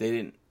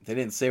didn't they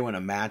didn't say when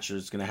a match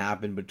was going to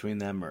happen between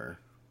them or.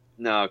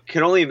 No,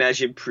 can only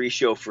imagine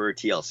pre-show for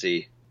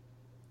TLC.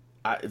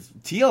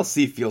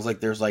 TLC feels like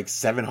there's like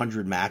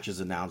 700 matches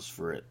announced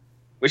for it,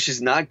 which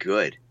is not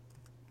good.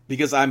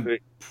 Because I'm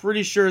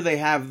pretty sure they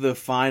have the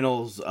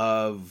finals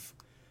of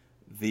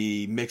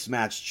the Mixed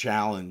Match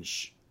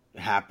Challenge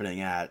happening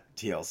at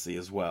TLC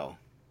as well.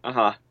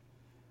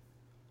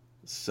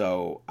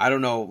 So I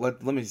don't know.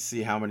 Let me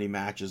see how many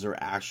matches are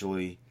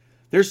actually.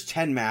 There's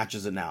 10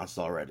 matches announced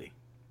already.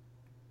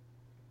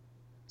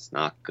 It's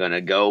not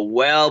gonna go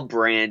well,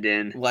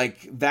 Brandon.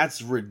 Like,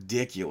 that's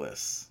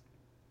ridiculous.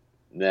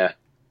 Yeah.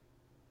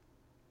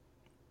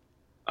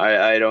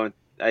 I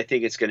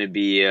think it's gonna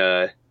be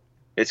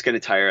it's gonna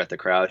tire out the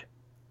crowd.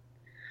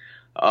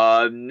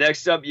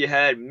 Next up you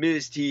had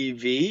Miz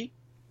TV.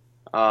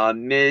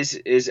 Miz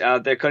is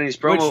out there cutting his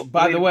promo. Which,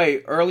 by the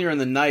way, earlier in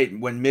the night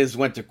when Miz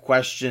went to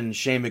question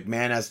Shane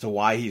McMahon as to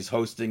why he's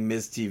hosting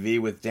Miz TV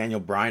with Daniel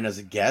Bryan as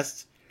a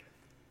guest,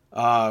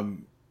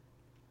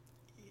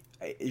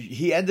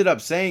 he ended up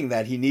saying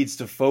that he needs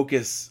to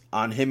focus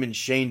on him and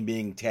Shane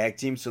being tag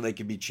teams so they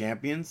could be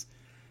champions.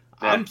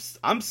 Yeah.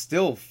 I'm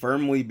still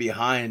firmly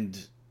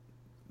behind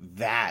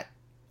that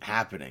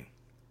happening.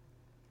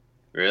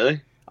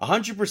 Really?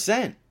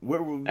 100%.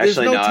 There's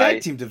no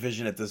tag team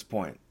division at this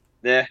point.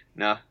 Yeah,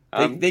 no.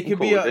 They could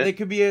be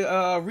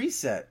a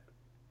reset.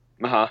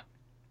 But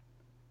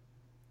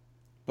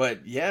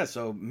yeah,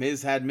 so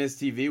Miz had Miz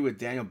TV with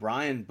Daniel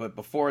Bryan, but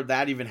before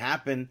that even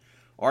happened,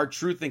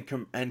 R-Truth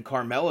and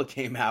Carmella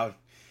came out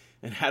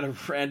and had a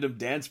random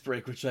dance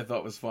break, which I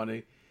thought was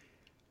funny.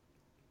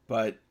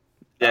 But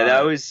yeah,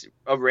 that was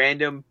a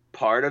random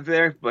part of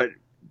there, but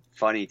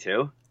funny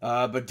too.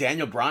 But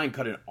Daniel Bryan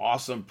cut an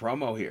awesome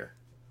promo here.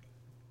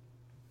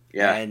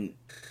 Yeah. And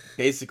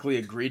basically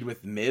agreed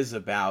with Miz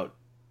about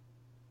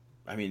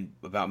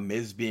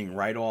Miz being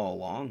right all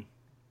along.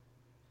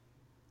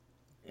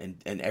 And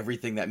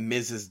everything that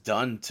Miz has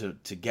done to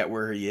get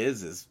where he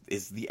is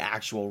the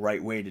actual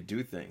right way to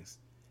do things.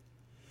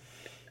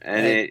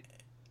 And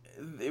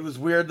it was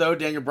weird though.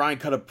 Daniel Bryan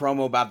cut a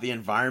promo about the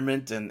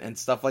environment and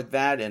stuff like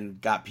that and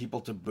got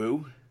people to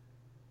boo.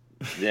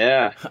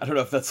 Yeah. I don't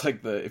know if that's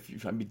like do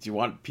you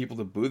want people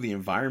to boo the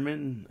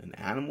environment and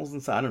animals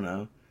and stuff? I don't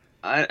know.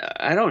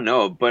 I don't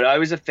know, but I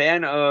was a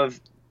fan of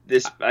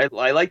this. I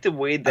like the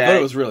way that I thought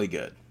it was really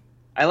good.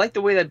 I like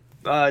the way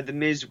that the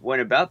Miz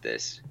went about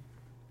this.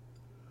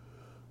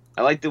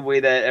 I like the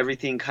way that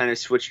everything kind of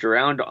switched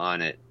around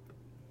on it.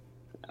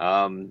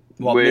 Where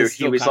Miz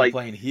still he was like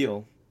playing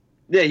heel.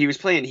 Yeah, he was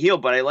playing heel,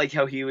 but I like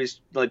how he was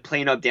like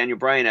playing up Daniel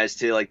Bryan as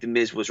to like the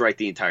Miz was right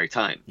the entire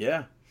time.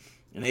 Yeah,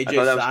 and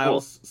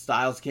AJ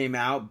Styles came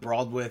out,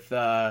 brawled with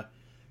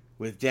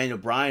Daniel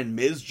Bryan.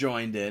 Miz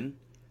joined in.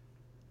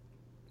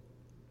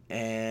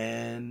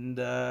 And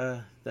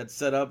that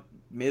set up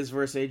Miz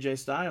versus AJ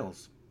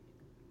Styles.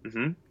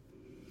 Mm-hmm.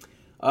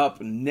 Up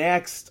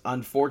next,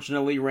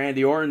 unfortunately,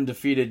 Randy Orton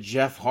defeated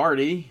Jeff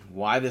Hardy.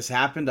 Why this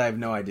happened, I have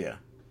no idea.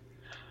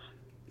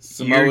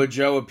 Samoa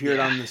Joe appeared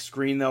on the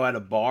screen, though, at a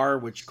bar,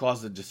 which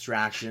caused a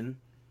distraction.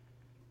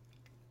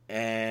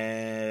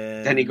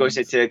 And then he goes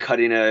into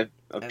cutting a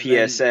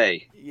PSA.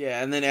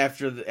 And then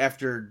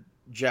after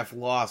Jeff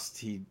lost,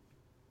 he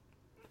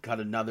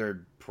cut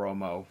another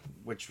promo,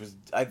 which was,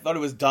 I thought it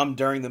was dumb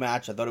during the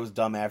match. I thought it was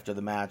dumb after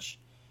the match.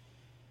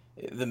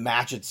 The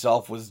match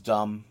itself was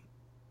dumb.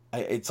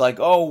 It's like,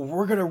 oh,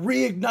 we're going to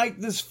reignite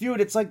this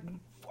feud. It's like,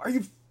 are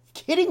you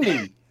kidding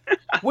me?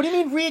 What do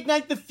you mean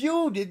reignite the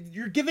feud?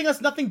 You're giving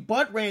us nothing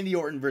but Randy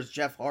Orton versus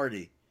Jeff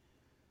Hardy.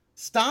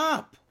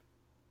 Stop.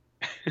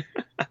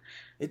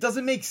 It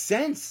doesn't make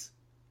sense.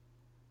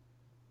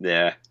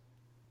 Yeah.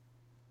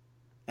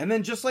 And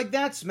then just like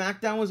that,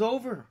 SmackDown was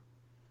over.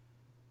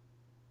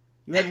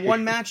 You had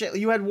one match.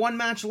 You had one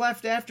match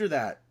left after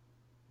that.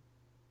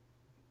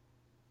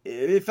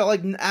 It felt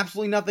like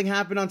absolutely nothing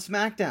happened on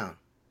SmackDown.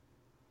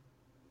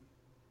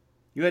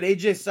 You had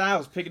AJ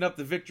Styles picking up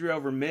the victory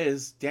over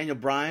Miz. Daniel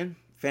Bryan,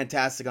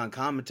 fantastic on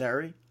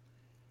commentary.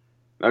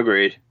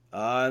 Agreed.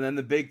 And then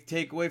the big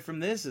takeaway from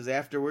this is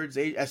afterwards,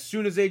 as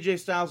soon as AJ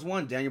Styles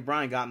won, Daniel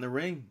Bryan got in the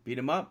ring, beat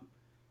him up.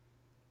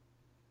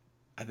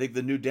 I think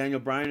the new Daniel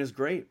Bryan is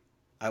great.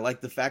 I like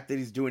the fact that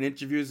he's doing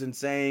interviews and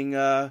saying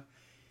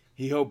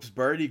he hopes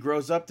Birdie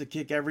grows up to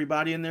kick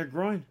everybody in their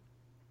groin.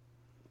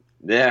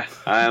 Yeah,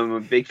 I'm a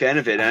big fan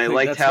of it, and I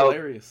liked that's how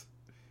hilarious.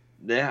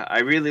 Yeah, I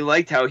really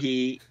liked how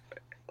he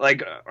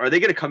are they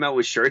going to come out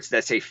with shirts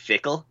that say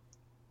fickle?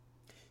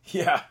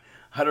 Yeah,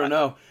 I don't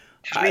know.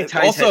 How many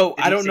times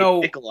I don't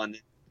know. Fickle on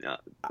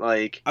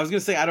I was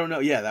gonna say I don't know.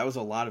 Yeah, that was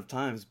a lot of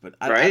times, but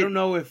I don't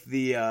know if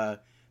the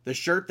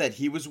shirt that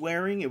he was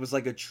wearing, it was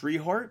like a tree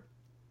heart.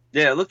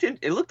 Yeah, it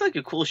looked like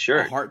a cool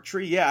shirt. A heart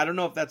tree. Yeah, I don't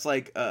know if that's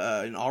like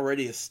an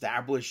already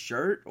established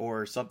shirt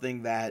or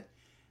something that,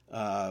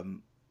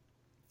 an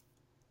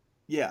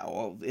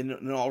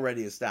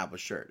already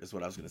established shirt is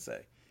what I was gonna say.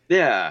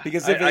 Yeah,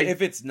 because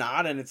if it's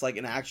not and it's like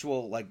an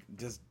actual like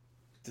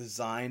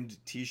designed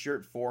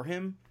T-shirt for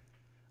him.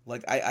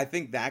 Like, I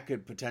think that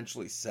could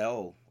potentially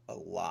sell a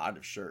lot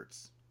of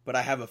shirts. But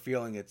I have a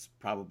feeling it's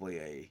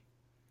probably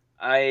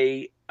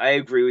I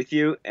agree with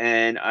you,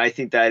 and I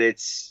think that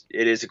it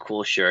is a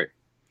cool shirt.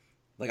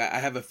 Like, I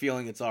have a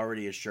feeling it's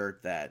already a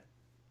shirt that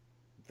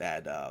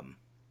it's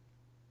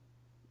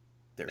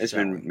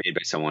selling. been made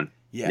by someone.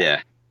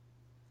 Yeah.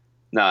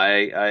 No,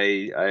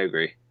 I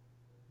agree.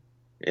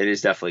 It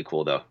is definitely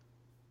cool, though.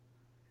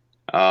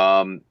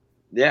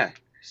 Yeah.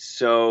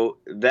 So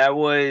that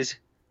was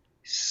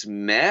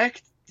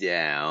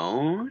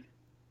SmackDown.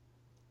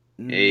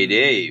 Hey,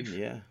 Dave.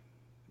 Yeah.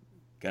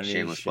 Got any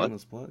shameless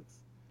plugs?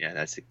 Yeah,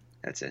 that's it.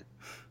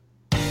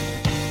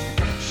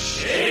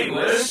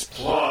 Shameless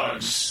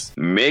plugs.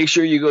 Make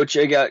sure you go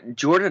check out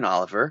Jordan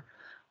Oliver,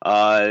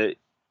 up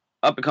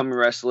and coming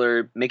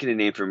wrestler, making a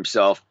name for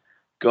himself.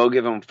 Go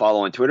give him a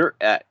follow on Twitter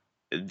at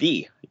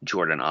the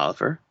Jordan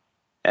Oliver.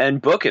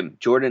 And book him,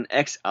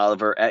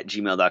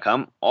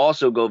 jordanxoliver@gmail.com.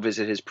 Also, go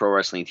visit his Pro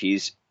Wrestling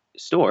Tees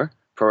store,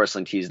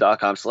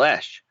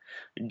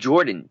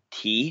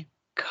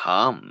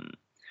 prowrestlingtees.com/JordanT.com.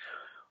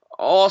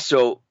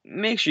 Also,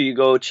 make sure you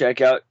go check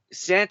out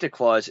Santa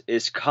Claus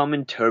is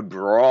Coming to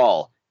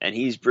Brawl, and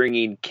he's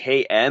bringing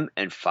KM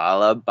and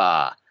Fala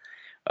Ba.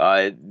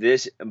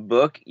 This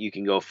book you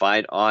can go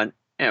find on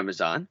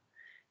Amazon,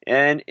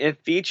 and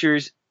it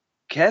features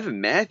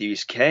Kevin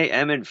Matthews,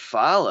 KM, and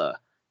Fala.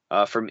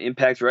 From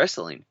Impact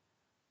Wrestling.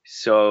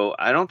 So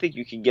I don't think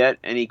you can get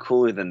any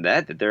cooler than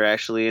that they're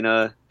actually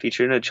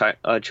featured in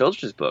a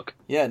children's book.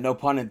 Yeah, no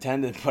pun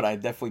intended, but I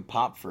definitely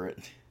popped for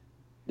it.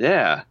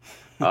 Yeah.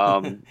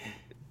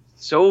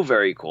 So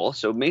very cool.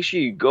 So make sure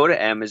you go to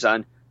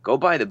Amazon, go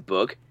buy the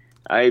book.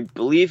 I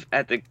believe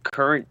at the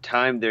current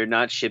time they're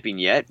not shipping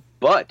yet,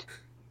 but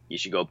you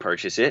should go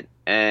purchase it.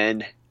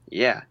 And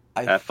yeah,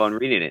 have fun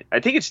reading it.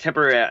 I think it's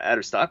temporarily out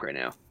of stock right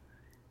now.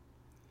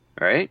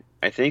 Right?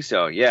 I think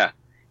so, yeah.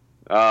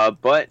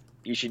 But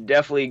you should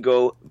definitely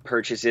go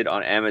purchase it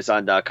on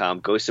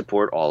Amazon.com. Go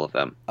support all of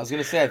them. I was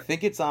going to say, I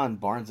think it's on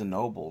Barnes &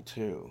 Noble,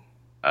 too.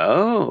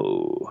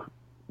 Oh.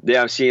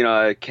 Yeah, I'm seeing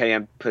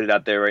KM put it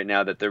out there right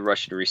now that they're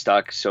rushing to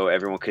restock so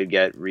everyone could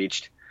get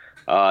reached.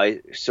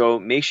 So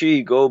make sure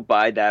you go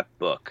buy that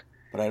book.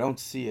 But I don't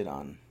see it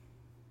on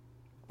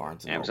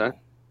Barnes & Amazon?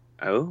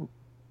 Noble. Oh.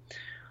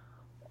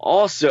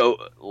 Also,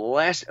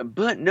 last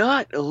but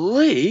not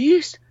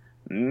least,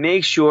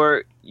 make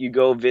sure you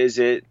go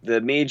visit the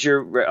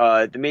major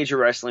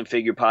wrestling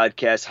figure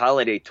podcast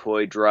holiday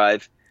toy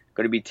drive.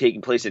 Going to be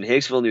taking place in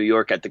Hicksville, New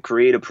York, at the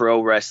Creative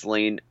Pro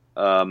Wrestling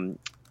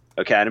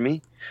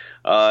Academy.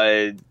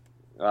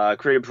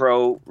 Creative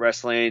Pro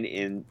Wrestling,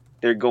 and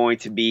they're going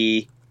to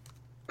be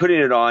putting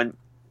it on.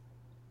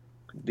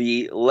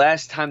 The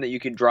last time that you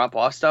can drop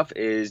off stuff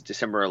is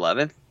December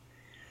 11th,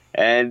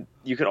 and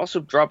you can also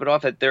drop it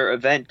off at their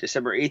event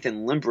December 8th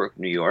in Lynbrook,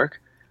 New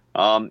York.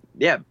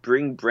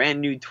 Bring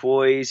brand new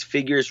toys,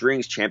 figures,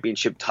 rings,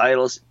 championship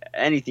titles,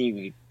 anything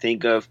you can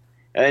think of,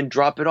 and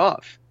drop it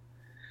off.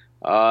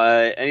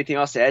 Anything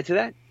else to add to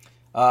that?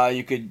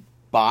 You could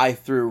buy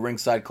through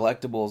Ringside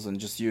Collectibles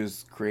and just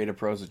use Creative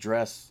Pro's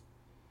address,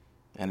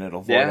 and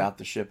it'll void out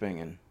the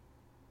shipping. And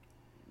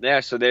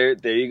yeah, so there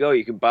you go.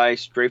 You can buy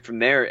straight from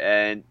there,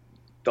 and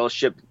they'll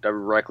ship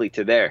directly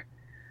to there.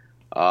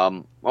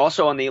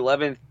 Also on the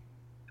 11th,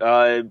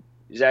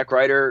 Zack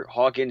Ryder,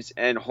 Hawkins,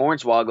 and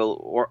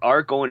Hornswoggle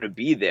are going to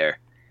be there.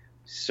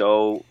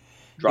 So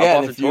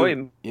drop off a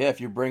toy. If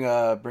you bring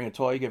a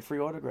toy, you get free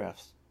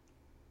autographs.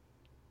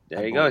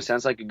 There you go.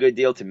 Sounds like a good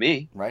deal to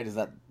me. Right?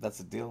 That's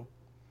a deal?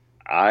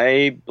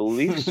 I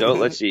believe so.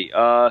 Let's see.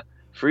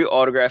 Free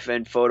autograph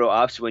and photo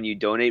ops when you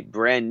donate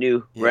brand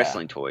new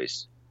wrestling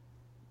toys.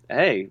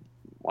 Hey,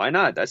 why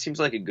not? That seems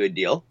like a good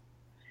deal.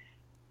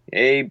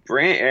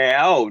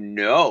 Oh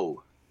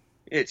no,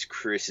 it's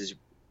Chris's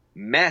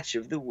match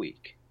of the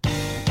week.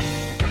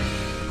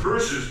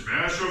 Chris's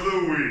match of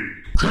the week.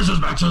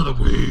 Chris's match of the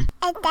week.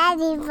 And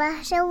Daddy's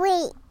match of the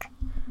week.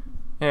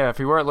 Yeah, if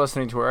you weren't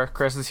listening to her,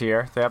 Chris is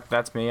here. Yep,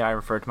 that's me. I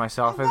refer to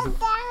myself as... Get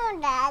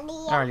down, Daddy.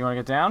 All right, you want to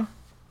get down?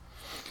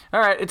 All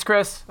right, it's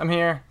Chris. I'm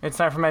here. It's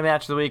time for my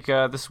match of the week.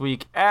 This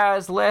week,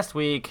 as last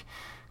week,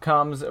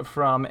 comes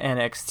from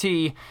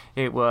NXT.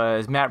 It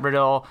was Matt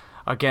Riddle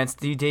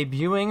against the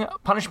debuting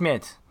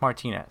Punishment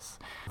Martinez.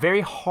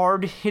 Very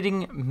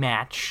hard-hitting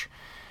match.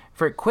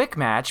 Very quick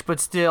match,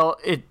 but still,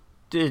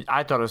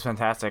 I thought it was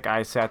fantastic.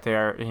 I sat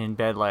there in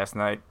bed last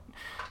night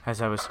as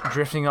I was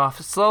drifting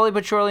off slowly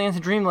but surely into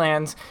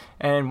dreamlands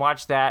and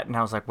watched that, and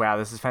I was like, wow,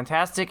 this is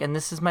fantastic, and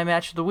this is my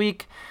match of the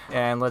week.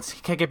 And let's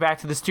kick it back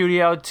to the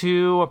studio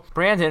to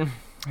Brandon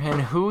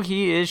and who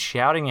he is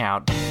shouting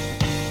out.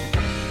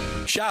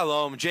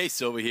 Shalom, Jay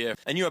Silver here,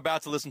 and you're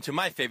about to listen to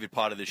my favorite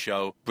part of the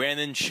show,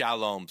 Brandon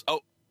Shaloms.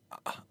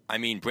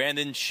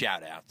 Brandon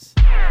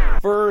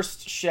Shoutouts.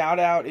 First shout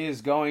out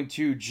is going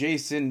to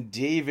Jason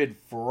David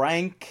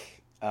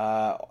Frank,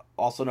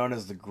 also known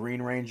as the Green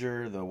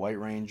Ranger, the White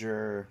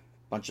Ranger,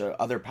 a bunch of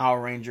other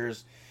Power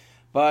Rangers.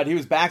 But he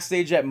was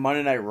backstage at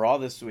Monday Night Raw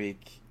this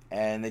week,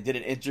 and they did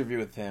an interview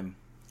with him.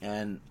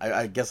 And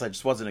I guess I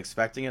just wasn't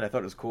expecting it. I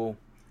thought it was cool.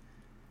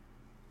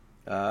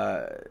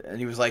 And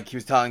he was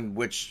telling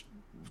which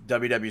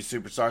WWE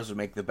superstars would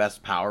make the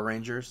best Power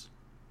Rangers.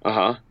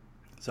 Uh-huh.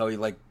 So he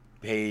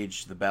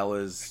Paige, the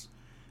Bellas,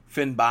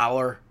 Finn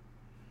Balor,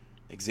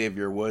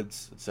 Xavier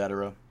Woods,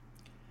 etc.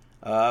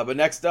 But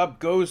next up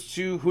goes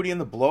to Hootie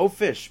and the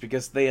Blowfish,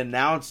 because they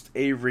announced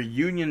a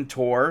reunion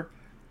tour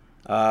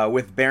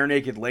with Bare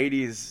Naked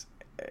Ladies,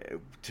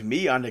 to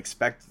me,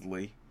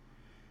 unexpectedly.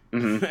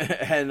 Mm-hmm.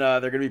 And they're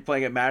going to be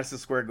playing at Madison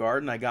Square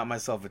Garden. I got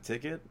myself a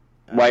ticket.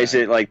 Why is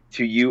it,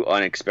 to you,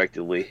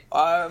 unexpectedly?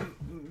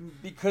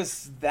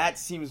 Because that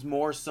seems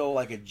more so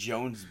like a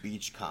Jones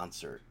Beach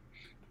concert.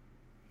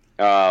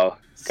 Oh,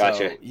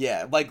 gotcha. So,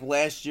 yeah,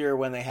 last year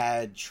when they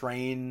had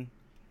Train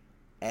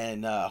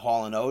and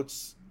Hall &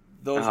 Oates,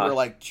 those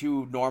were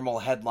two normal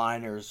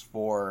headliners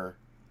for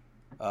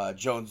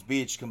Jones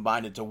Beach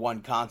combined into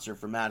one concert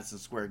for Madison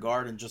Square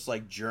Garden, just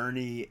like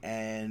Journey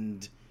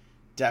and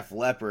Def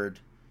Leppard.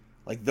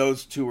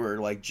 Those two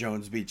are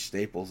Jones Beach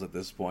staples at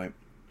this point.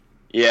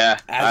 Yeah,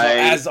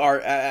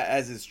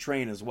 as is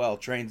Train as well.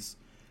 Train's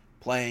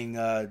playing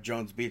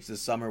Jones Beach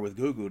this summer with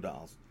Goo Goo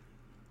Dolls.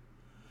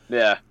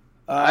 Yeah.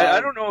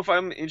 I don't know if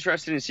I'm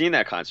interested in seeing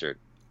that concert.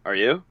 Are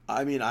you?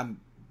 I mean,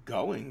 I'm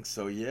going,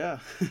 so yeah.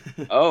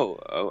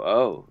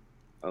 Oh.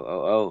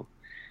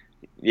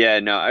 Yeah,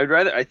 no,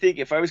 I think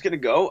if I was going to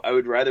go, I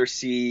would rather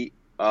see...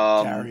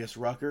 Darius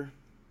Rucker?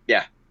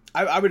 Yeah.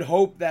 I would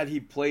hope that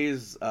he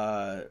plays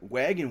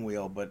Wagon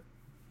Wheel, but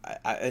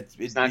it'd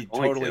be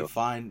totally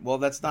fine. Well,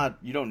 that's not...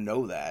 You don't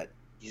know that.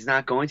 He's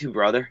not going to,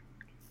 brother.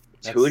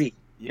 It's Hootie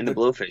in the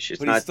Blowfish.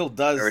 But he still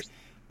does...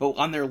 But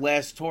on their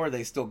last tour,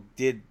 they still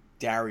did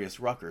Darius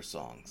Rucker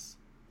songs.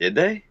 Did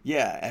they?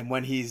 Yeah, and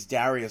when he's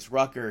Darius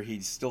Rucker, he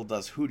still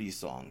does Hootie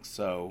songs,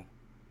 so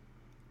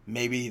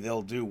maybe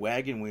they'll do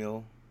Wagon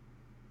Wheel.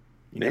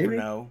 You never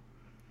know.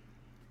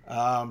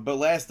 But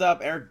last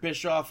up, Eric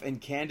Bischoff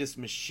and Candice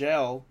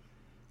Michelle,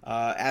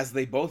 as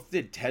they both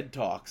did TED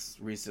Talks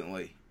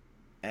recently,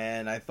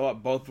 and I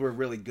thought both were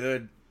really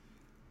good,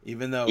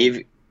 even though...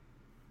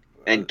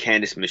 And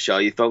Candice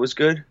Michelle you thought was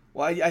good?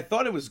 Well, I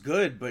thought it was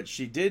good, but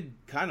she did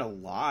kind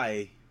of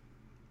lie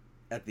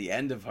at the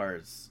end of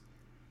hers.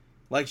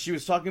 She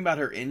was talking about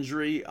her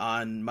injury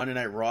on Monday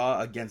Night Raw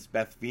against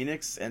Beth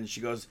Phoenix, and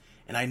she goes,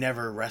 and I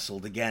never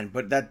wrestled again.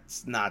 But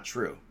that's not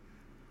true.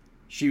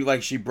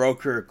 She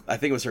broke her, I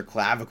think it was her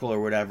clavicle or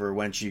whatever,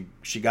 when she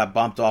got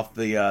bumped off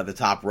the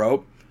top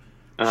rope.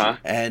 Uh-huh.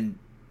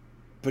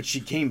 But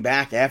she came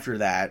back after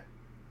that,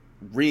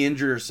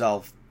 re-injured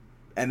herself,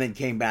 and then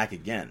came back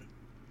again.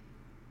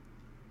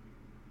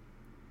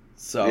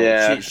 So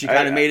yeah, she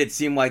kind of made it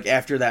seem like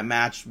after that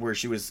match where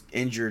she was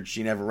injured,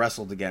 she never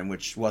wrestled again,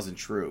 which wasn't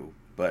true.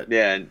 But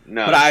yeah,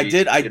 no. But I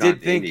did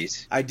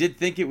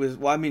think it was.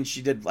 Well, I mean,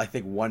 she did I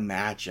think one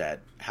match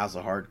at House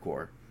of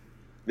Hardcore.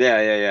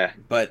 Yeah.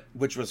 But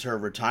which was her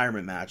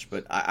retirement match.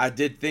 But I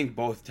did think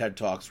both TED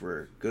Talks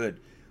were good,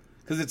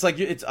 because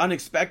it's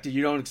unexpected.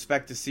 You don't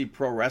expect to see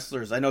pro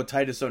wrestlers. I know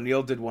Titus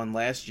O'Neil did one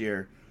last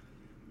year.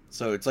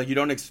 So it's you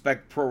don't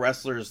expect pro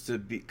wrestlers to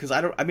be, because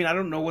I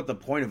don't know what the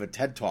point of a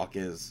TED Talk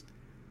is.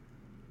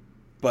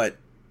 But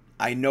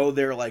I know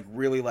they're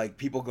really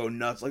people go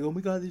nuts, oh my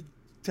god, these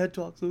TED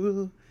Talks,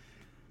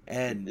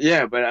 and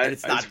yeah, but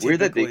it's not weird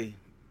that they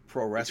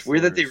pro wrestlers. It's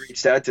weird that they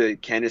reached out to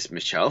Candice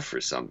Michelle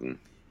for something.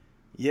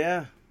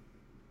 Yeah,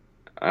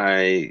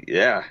 but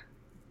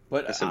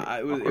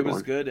it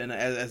was good, and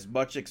as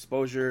much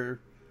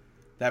exposure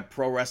that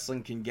pro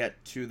wrestling can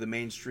get to the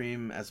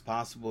mainstream as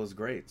possible is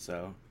great.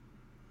 So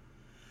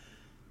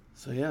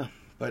yeah.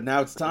 But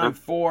now it's time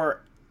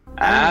for Mark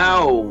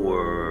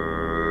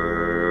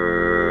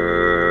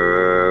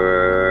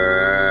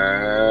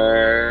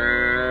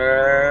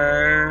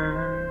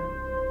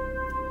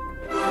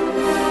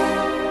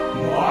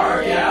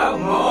Out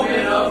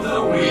Moment of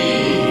the Week.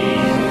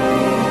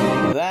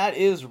 That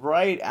is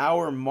right,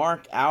 our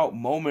Mark Out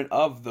Moment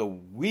of the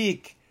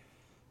Week.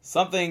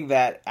 Something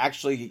that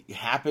actually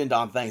happened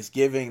on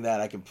Thanksgiving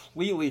that I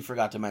completely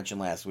forgot to mention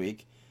last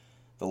week.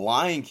 The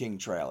Lion King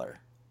trailer.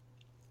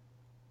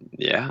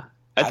 Yeah.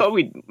 I thought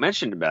we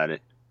mentioned about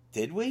it.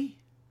 Did we?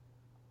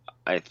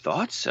 I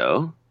thought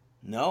so.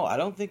 No, I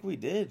don't think we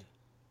did.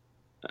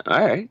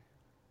 All right.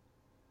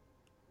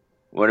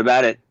 What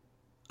about it?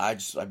 I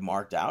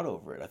marked out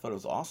over it. I thought it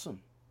was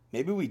awesome.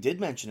 Maybe we did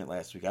mention it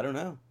last week. I don't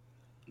know.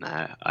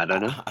 Nah, I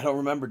don't know. I don't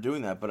remember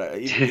doing that, but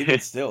even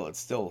still,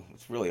 it's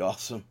really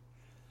awesome.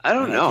 I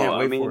don't know. I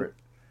can't wait for it.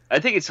 I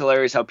think it's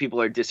hilarious how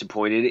people are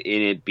disappointed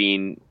in it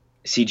being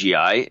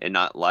CGI and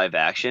not live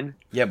action.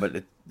 Yeah,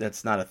 but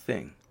that's not a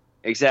thing.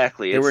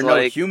 Exactly. There were no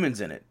humans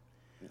in it.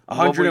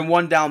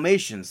 101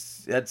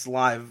 Dalmatians. That's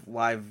live,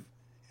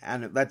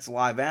 and that's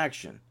live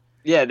action.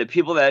 Yeah, the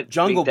people that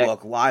Jungle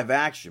Book live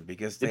action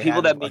because they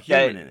had a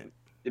human in it.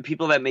 The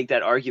people that make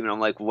that argument, I'm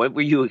like, what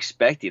were you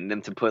expecting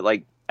them to put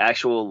like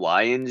actual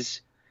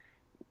lions?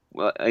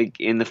 Well,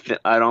 like in the,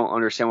 I don't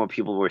understand what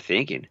people were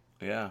thinking.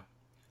 Yeah,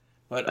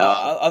 but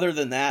other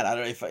than that, I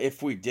don't.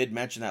 If we did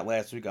mention that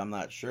last week, I'm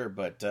not sure.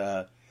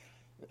 But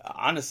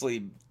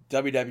honestly,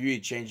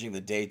 WWE changing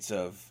the dates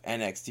of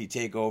NXT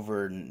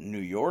Takeover in New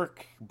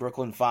York,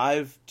 Brooklyn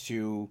 5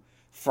 to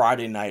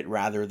Friday night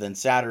rather than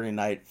Saturday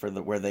night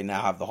where they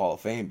now have the Hall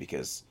of Fame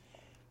because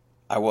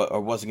I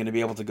wasn't going to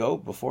be able to go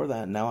before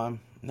that. Now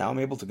I'm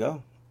able to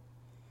go.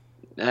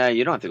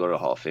 You don't have to go to the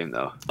Hall of Fame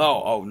though.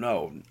 Oh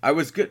no, I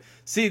was good.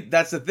 See,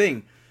 that's the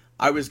thing.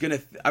 I was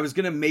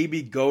gonna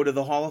maybe go to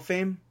the Hall of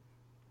Fame.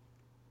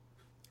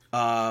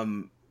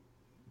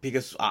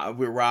 Because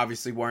we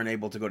obviously weren't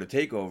able to go to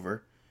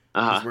Takeover.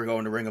 Because we're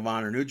going to Ring of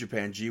Honor, New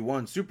Japan,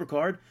 G1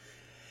 Supercard.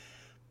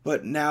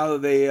 But now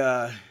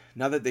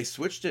that they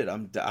switched it,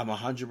 I'm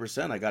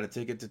 100%. I got a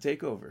ticket to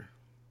Takeover.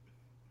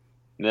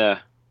 Yeah.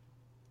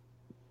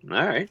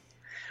 All right.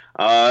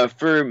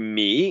 For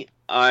me,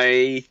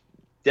 I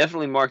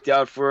definitely marked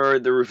out for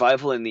the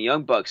Revival and the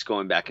Young Bucks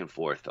going back and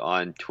forth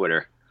on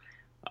Twitter.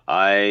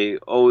 I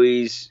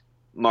always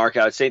mark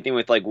out, same thing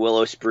with like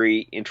Will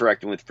Ospreay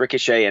interacting with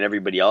Ricochet and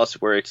everybody else,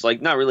 where it's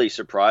like not really a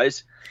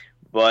surprise,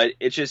 but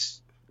it's just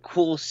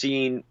cool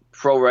seeing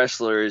pro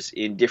wrestlers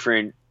in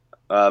different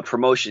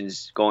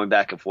promotions going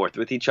back and forth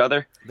with each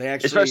other.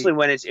 Especially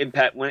when it's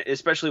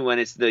especially when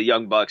it's the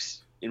Young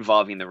Bucks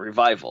involving the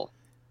Revival.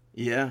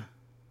 Yeah.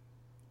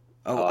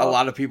 A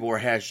lot of people were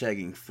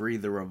hashtagging free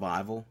the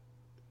Revival.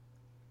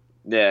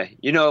 Yeah,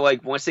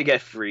 like once they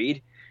get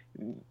freed,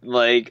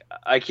 like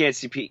I can't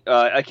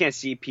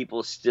see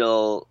people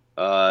still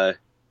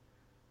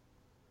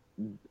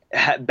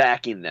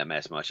backing them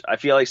as much. I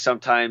feel like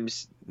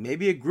sometimes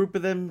maybe a group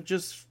of them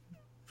just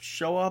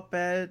show up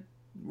at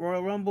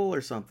Royal Rumble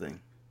or something.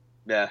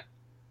 Yeah,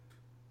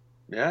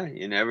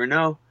 you never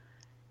know.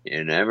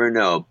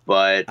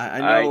 But I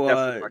know I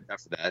definitely marked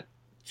out for that.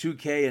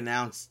 2K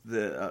announced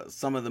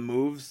some of the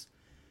moves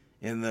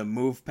in the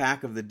move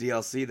pack of the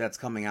DLC that's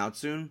coming out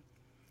soon.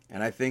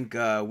 And I think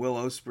Will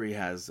Ospreay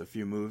has a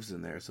few moves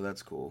in there, so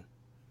that's cool.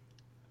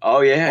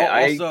 Oh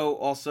yeah.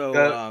 Also,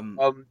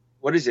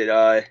 what is it?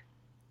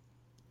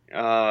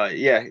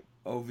 Yeah.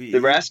 OVE. The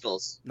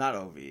Rascals. Not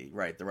OVE,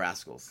 right? The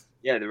Rascals.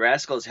 Yeah, the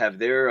Rascals have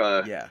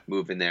their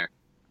move in there,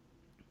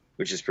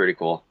 which is pretty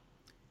cool.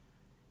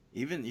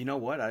 Even you know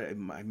what? I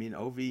mean,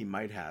 OVE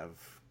might have.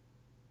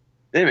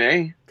 They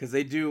may, because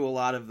they do a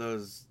lot of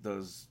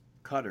those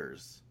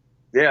cutters.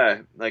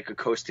 Yeah, like a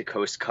coast to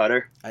coast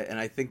cutter. And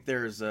I think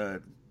there's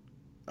a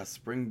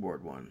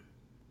springboard one.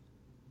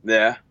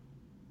 Yeah.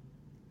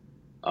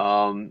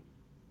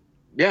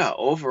 Yeah,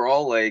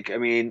 overall, like, I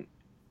mean,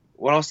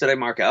 what else did I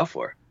mark out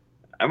for?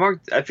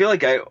 I feel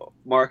like I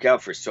mark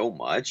out for so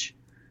much.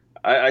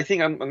 I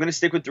think I'm going to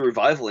stick with the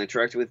Revival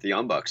interacting with the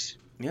Young Bucks.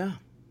 Yeah.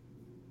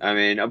 I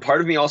mean, a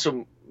part of me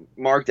also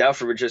marked out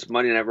for just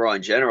Monday Night Raw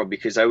in general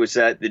because I went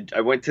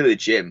to the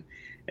gym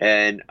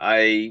and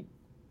I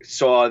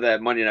saw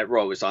that Monday Night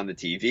Raw was on the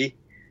TV,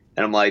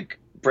 and I'm like,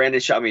 Brandon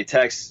shot me a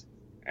text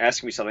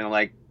asking me something. I'm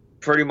like,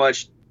 pretty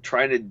much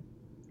trying to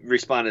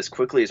respond as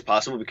quickly as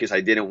possible because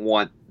I didn't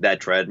want that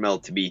treadmill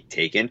to be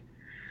taken.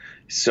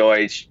 So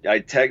I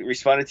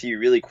responded to you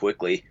really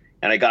quickly,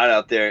 and I got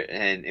out there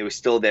and it was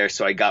still there.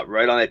 So I got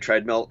right on that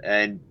treadmill,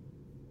 and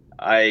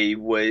I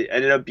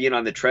ended up being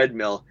on the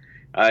treadmill.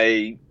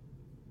 I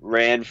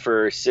ran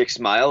for 6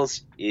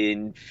 miles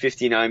in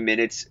 59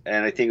 minutes,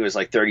 and I think it was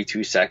like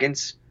 32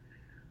 seconds.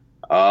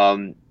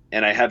 And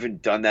I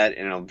haven't done that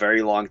in a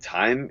very long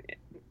time,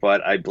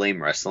 but I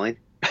blame wrestling.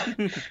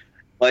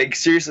 Like,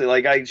 seriously,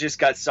 like I just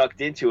got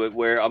sucked into it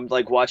where I'm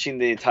like watching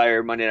the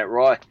entire Monday Night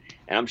Raw,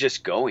 and I'm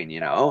just going, you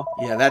know?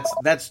 Yeah,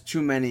 that's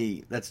too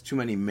many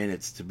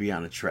minutes to be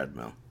on a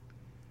treadmill.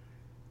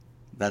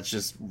 That's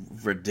just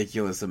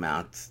ridiculous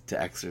amount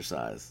to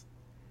exercise.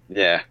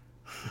 Yeah.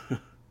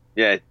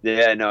 Yeah,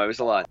 no, it was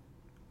a lot.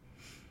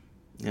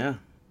 Yeah.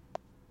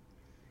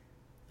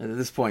 At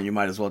this point, you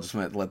might as well just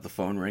let the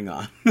phone ring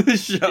on the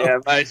show. Yeah,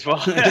 might as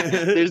well.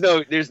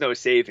 There's no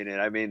saving it.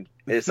 I mean,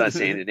 it's not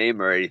saying the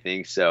name or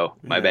anything, so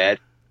my bad.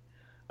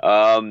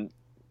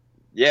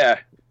 Yeah,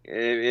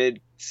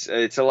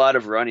 it's a lot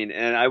of running,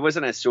 and I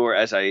wasn't as sore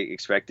as I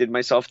expected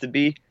myself to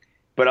be,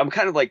 but I'm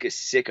kind of like a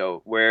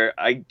sicko where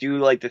I do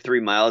like the 3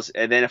 miles,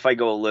 and then if I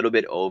go a little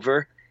bit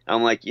over,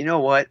 I'm like, you know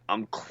what?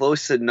 I'm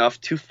close enough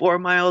to 4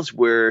 miles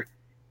where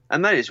I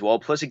might as well.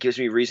 Plus, it gives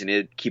me a reason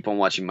to keep on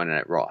watching Monday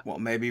Night Raw. Well,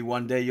 maybe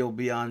one day you'll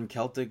be on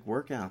Celtic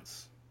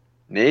workouts.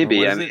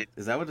 Maybe.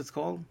 Is that what it's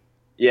called?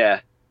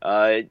 Yeah.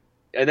 And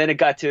then it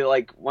got to,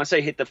 like, once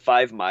I hit the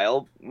 5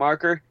 mile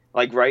marker,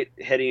 like, right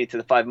heading into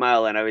the 5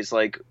 mile, and I was,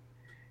 like,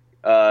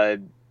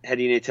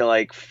 heading into,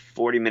 like,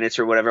 40 minutes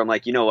or whatever, I'm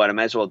like, you know what? I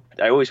might as well.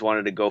 I always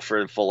wanted to go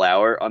for a full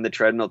hour on the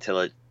treadmill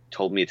till it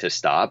told me to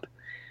stop.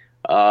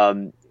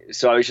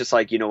 So I was just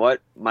like, you know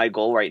what? My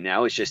goal right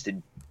now is just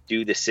to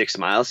do the 6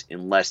 miles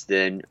in less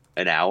than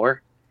an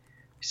hour.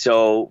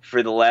 So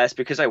for the last,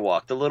 because I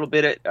walked a little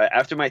bit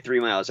after my 3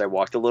 miles, I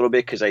walked a little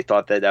bit because I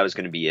thought that was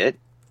going to be it,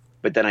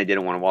 but then I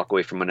didn't want to walk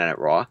away from Monday Night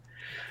Raw.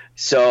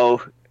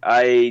 So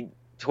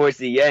towards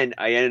the end,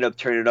 I ended up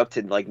turning it up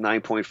to like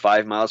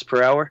 9.5 miles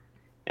per hour,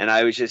 and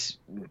I was just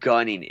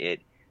gunning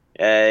it.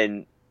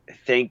 And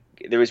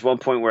there was one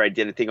point where I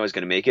didn't think I was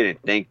going to make it, and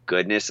thank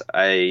goodness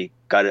I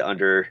got it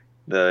under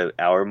the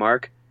hour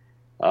mark.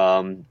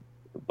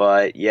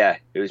 But yeah,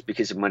 it was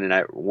because of Monday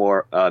Night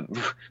Raw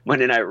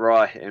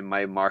and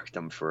my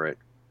markdom for it.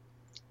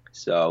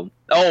 So,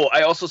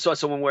 I also saw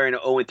someone wearing an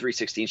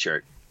 0-316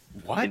 shirt.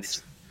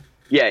 What?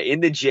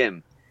 In the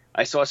gym,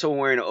 I saw someone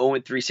wearing an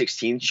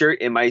 0-316 shirt,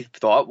 and my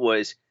thought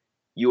was,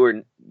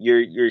 you're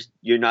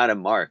not a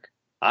mark.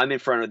 I'm in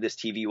front of this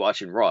TV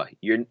watching Raw.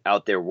 You're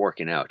out there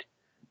working out.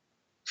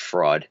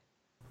 Fraud.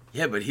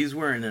 Yeah, but he's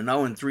wearing an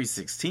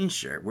 0-316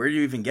 shirt. Where do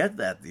you even get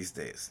that these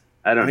days?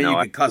 I don't know. You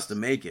could custom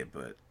make it,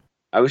 but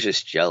I was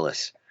just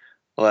jealous.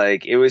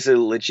 Like, it was a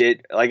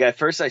legit, like, at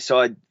first I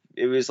saw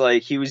it was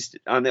like he was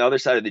on the other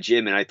side of the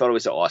gym, and I thought it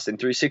was an Austin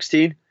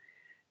 316.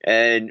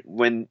 And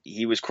when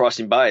he was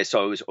crossing by, I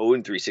saw it was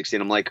 0-316.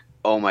 I'm like,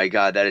 oh my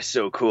God, that is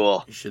so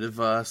cool. You should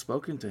have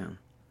spoken to him.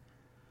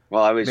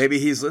 Well, maybe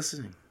he's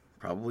listening.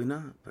 Probably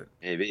not, but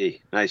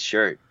maybe. Nice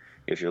shirt,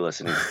 if you're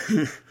listening.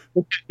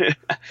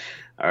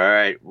 All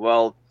right.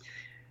 Well,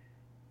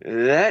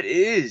 that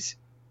is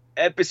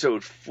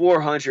episode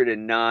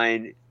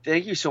 409.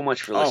 Thank you so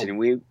much for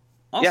listening.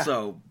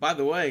 By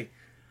the way,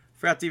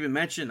 forgot to even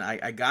mention,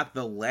 I got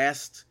the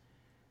last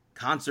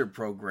concert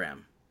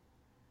program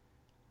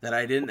that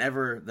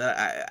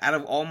out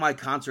of all my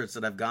concerts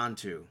that I've gone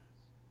to,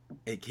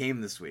 it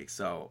came this week.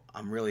 So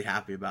I'm really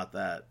happy about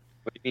that.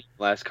 What do you mean,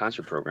 last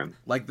concert program?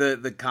 Like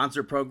the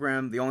concert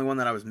program, the only one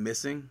that I was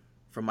missing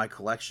from my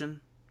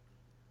collection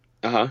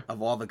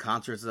of all the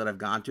concerts that I've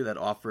gone to that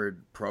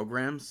offered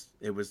programs,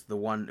 it was the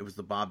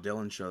Bob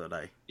Dylan show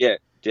that Yeah,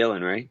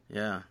 Dylan, right?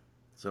 Yeah.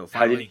 So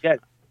finally, how did you get?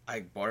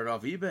 I bought it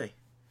off eBay.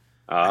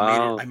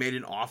 Oh. I made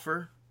an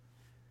offer,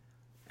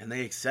 and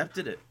they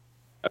accepted it.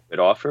 A good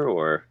offer,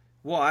 or?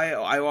 Well,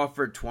 I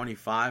offered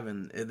 25,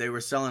 and they were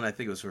selling. I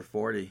think it was for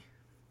 40,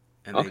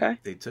 and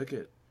they took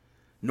it.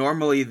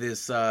 Normally,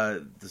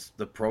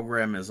 the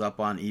program is up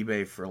on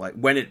eBay for like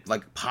when it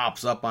like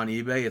pops up on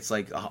eBay, it's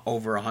like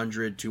over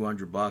 $100,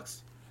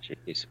 $200.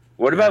 Jeez.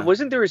 What about?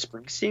 Wasn't there a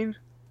Springsteen,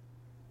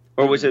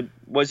 or was it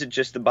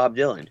just the Bob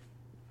Dylan?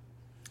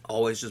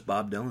 Always just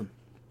Bob Dylan.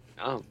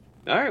 Oh,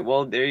 all right.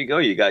 Well, there you go.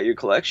 You got your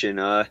collection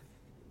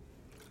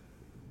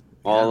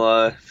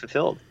all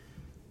fulfilled.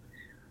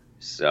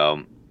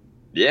 So,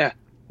 yeah.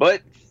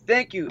 But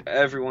thank you,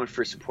 everyone,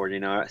 for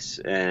supporting us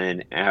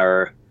and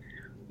our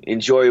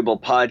enjoyable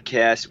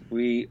podcast.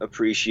 We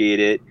appreciate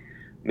it.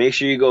 Make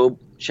sure you go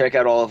check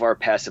out all of our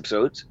past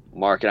episodes,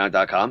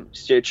 markinout.com,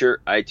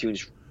 Stitcher,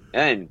 iTunes,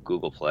 and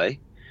Google Play.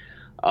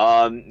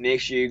 Make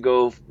sure you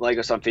go like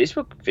us on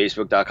Facebook,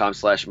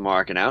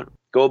 facebook.com/markinout.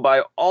 Go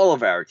buy all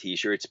of our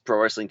t-shirts,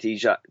 Pro Wrestling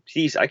Tees.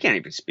 I can't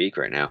even speak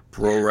right now.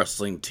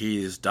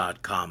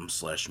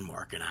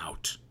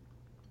 ProWrestlingTees.com/markinout.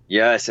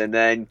 Yes, and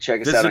then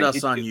check us out on YouTube. Visit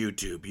us on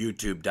YouTube,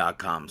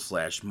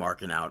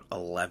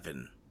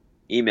 youtube.com/markinout11.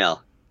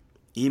 Email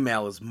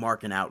is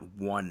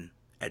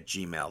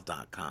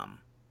markinout1@gmail.com.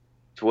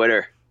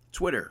 Twitter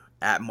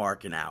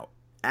 @markinout,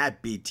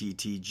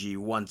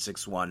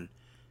 @BTTG161,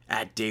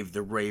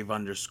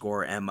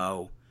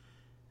 @DaveTheRave_MO,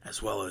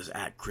 as well as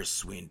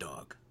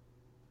 @ChrisSweendog.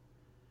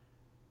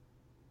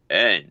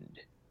 And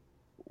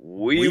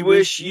we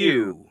wish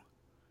you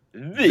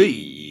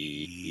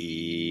the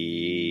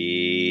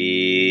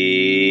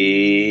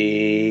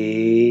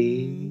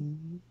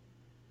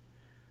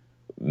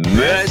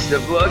best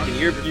of luck in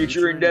your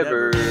future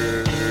endeavors.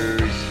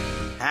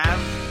 Have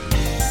a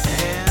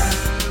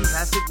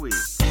fantastic week.